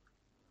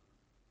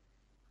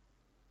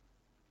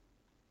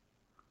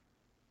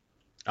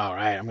 All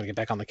right, I'm gonna get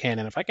back on the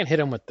cannon. If I can hit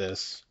him with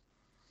this,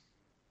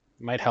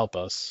 it might help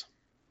us.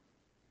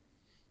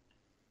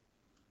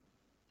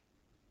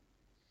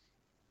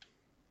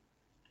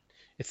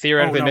 It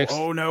theoretically makes.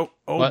 Oh no!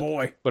 Oh what?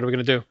 Boy! What are we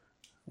gonna do?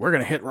 We're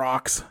gonna hit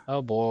rocks.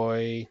 Oh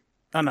boy!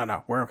 Oh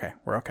no! We're okay.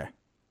 We're okay.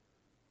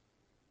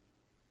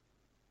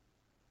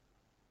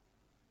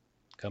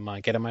 Come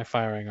on, get in my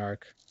firing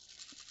arc.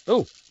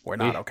 Oh, we're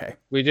not okay.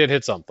 We did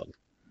hit something.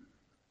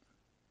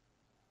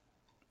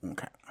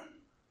 Okay.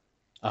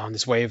 Oh, and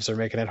these waves are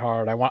making it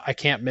hard. I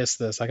can't miss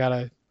this. I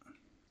gotta.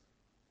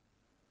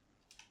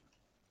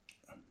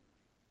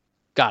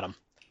 Got him.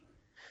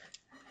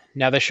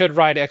 Now they should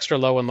ride extra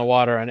low in the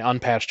water, and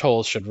unpatched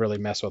holes should really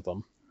mess with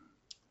them.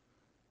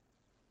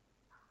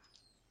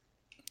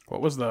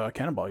 What was the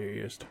cannonball you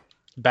used?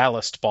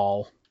 Ballast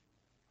ball.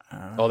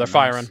 Oh, they're nice.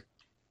 firing.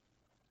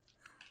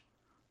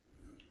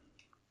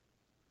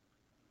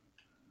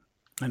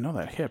 I know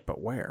that hit,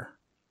 but where?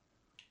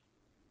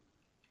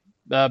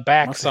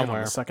 Back somewhere.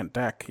 On the second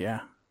deck, yeah.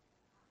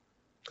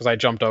 Because I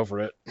jumped over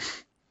it.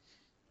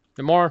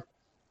 And more.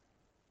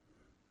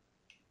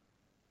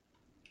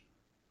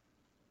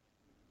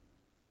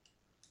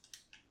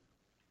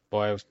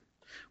 Boy,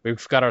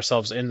 we've got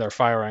ourselves in their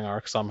firing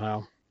arc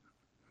somehow.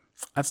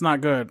 That's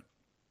not good.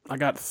 I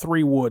got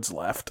 3 woods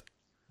left.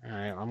 All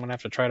right, I'm gonna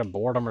have to try to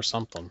board them or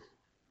something.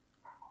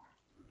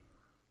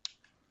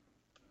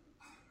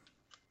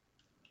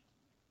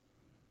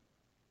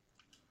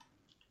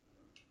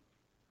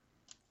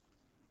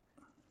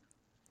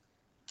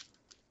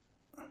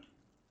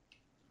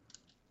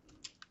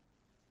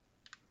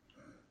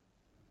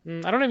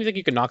 I don't even think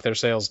you can knock their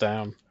sails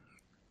down.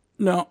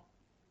 No.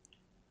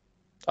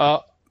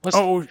 Oh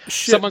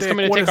shit! Someone's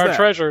coming to take our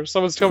treasure.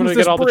 Someone's coming to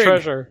get all the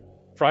treasure.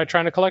 Fry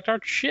trying to collect our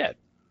shit.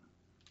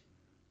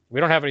 We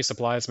don't have any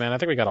supplies, man. I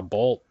think we got a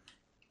bolt.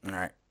 All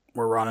right,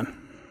 we're running.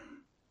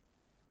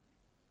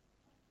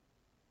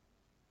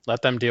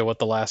 Let them deal with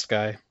the last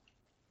guy.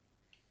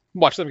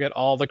 Watch them get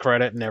all the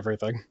credit and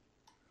everything.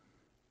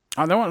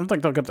 I don't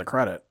think they'll get the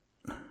credit.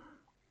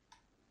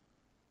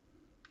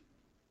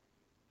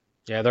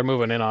 Yeah, they're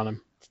moving in on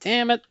him.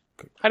 Damn it.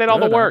 I did all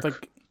the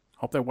work.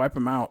 Hope they wipe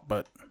him out,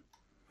 but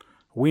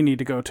we need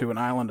to go to an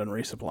island and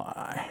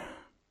resupply.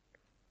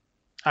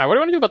 All right, what do you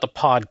want to do about the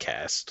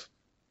podcast?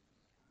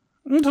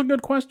 That's a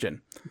good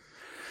question.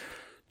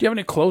 Do you have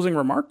any closing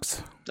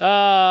remarks?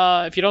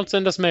 If you don't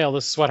send us mail,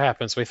 this is what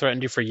happens. We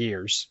threatened you for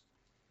years.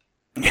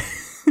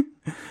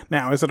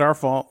 Now, is it our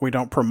fault? We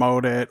don't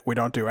promote it. We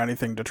don't do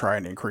anything to try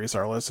and increase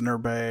our listener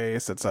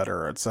base,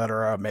 etc.,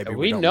 etc. Maybe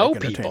we don't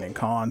make entertaining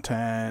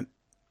content.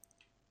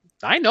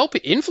 I know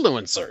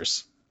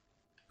influencers.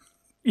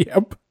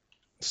 Yep.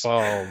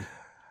 So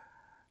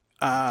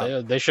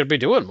they should be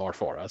doing more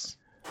for us.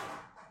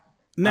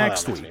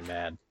 Next week. Makes me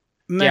mad.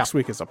 Next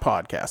week is a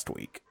podcast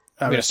week.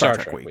 Star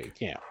Trek week.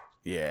 Yeah.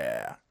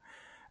 Yeah.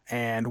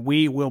 And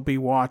we will be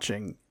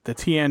watching the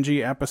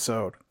TNG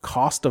episode,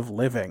 Cost of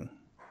Living.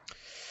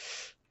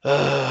 The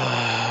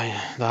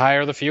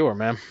higher the fewer,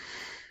 man.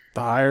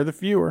 The higher the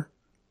fewer.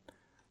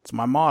 It's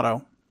my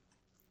motto.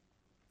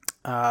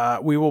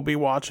 We will be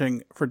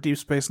watching for Deep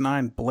Space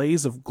Nine,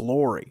 Blaze of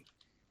Glory.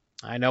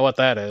 I know what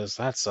that is.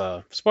 That's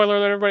a spoiler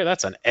alert, everybody.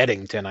 That's an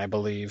Eddington, I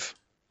believe.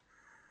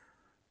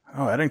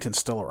 Oh, Eddington's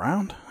still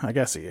around? I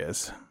guess he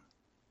is.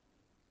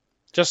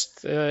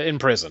 Just in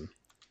prison.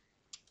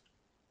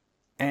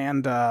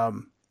 And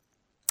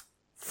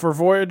for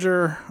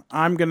Voyager,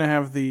 I'm going to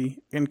have the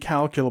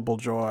incalculable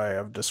joy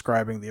of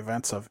describing the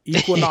events of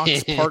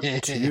Equinox Part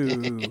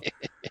 2.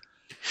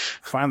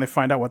 Finally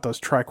find out what those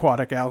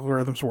triquatic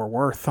algorithms were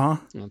worth, huh?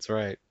 That's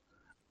right.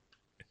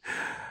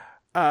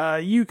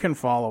 You can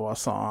follow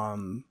us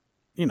on,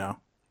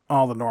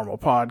 all the normal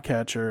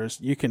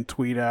podcatchers. You can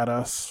tweet at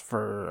us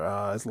for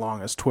as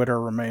long as Twitter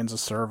remains a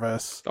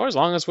service. Or as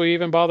long as we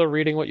even bother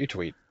reading what you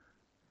tweet.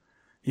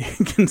 You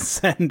can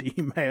send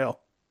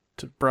email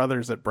to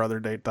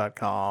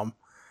brothers@brotherdate.com.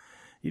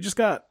 You just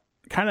got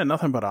kind of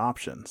nothing but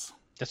options.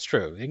 That's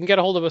true. You can get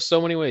a hold of us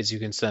so many ways. You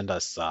can send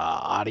us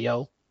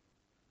audio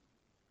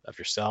of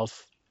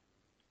yourself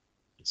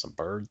and some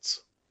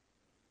birds.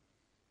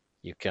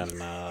 You can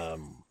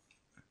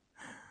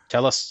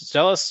tell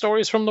us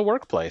stories from the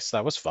workplace.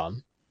 That was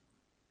fun.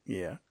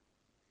 Yeah.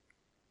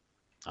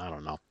 I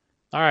don't know.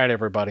 All right,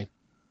 everybody.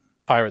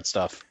 Pirate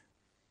stuff.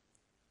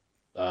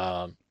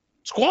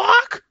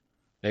 Squawk!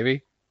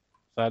 Maybe.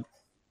 That.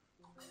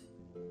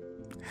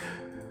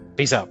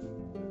 Peace out.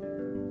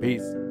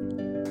 Peace.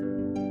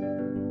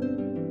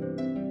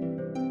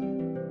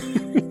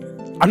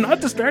 I'm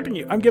not distracting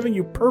you. I'm giving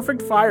you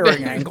perfect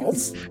firing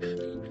angles.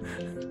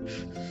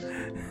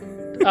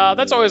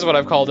 That's always what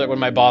I've called it when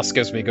my boss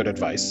gives me good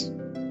advice.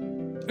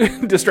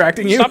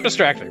 Distracting you? Stop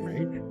distracting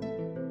me.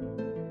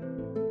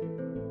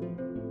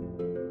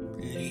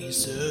 Please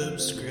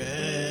subscribe.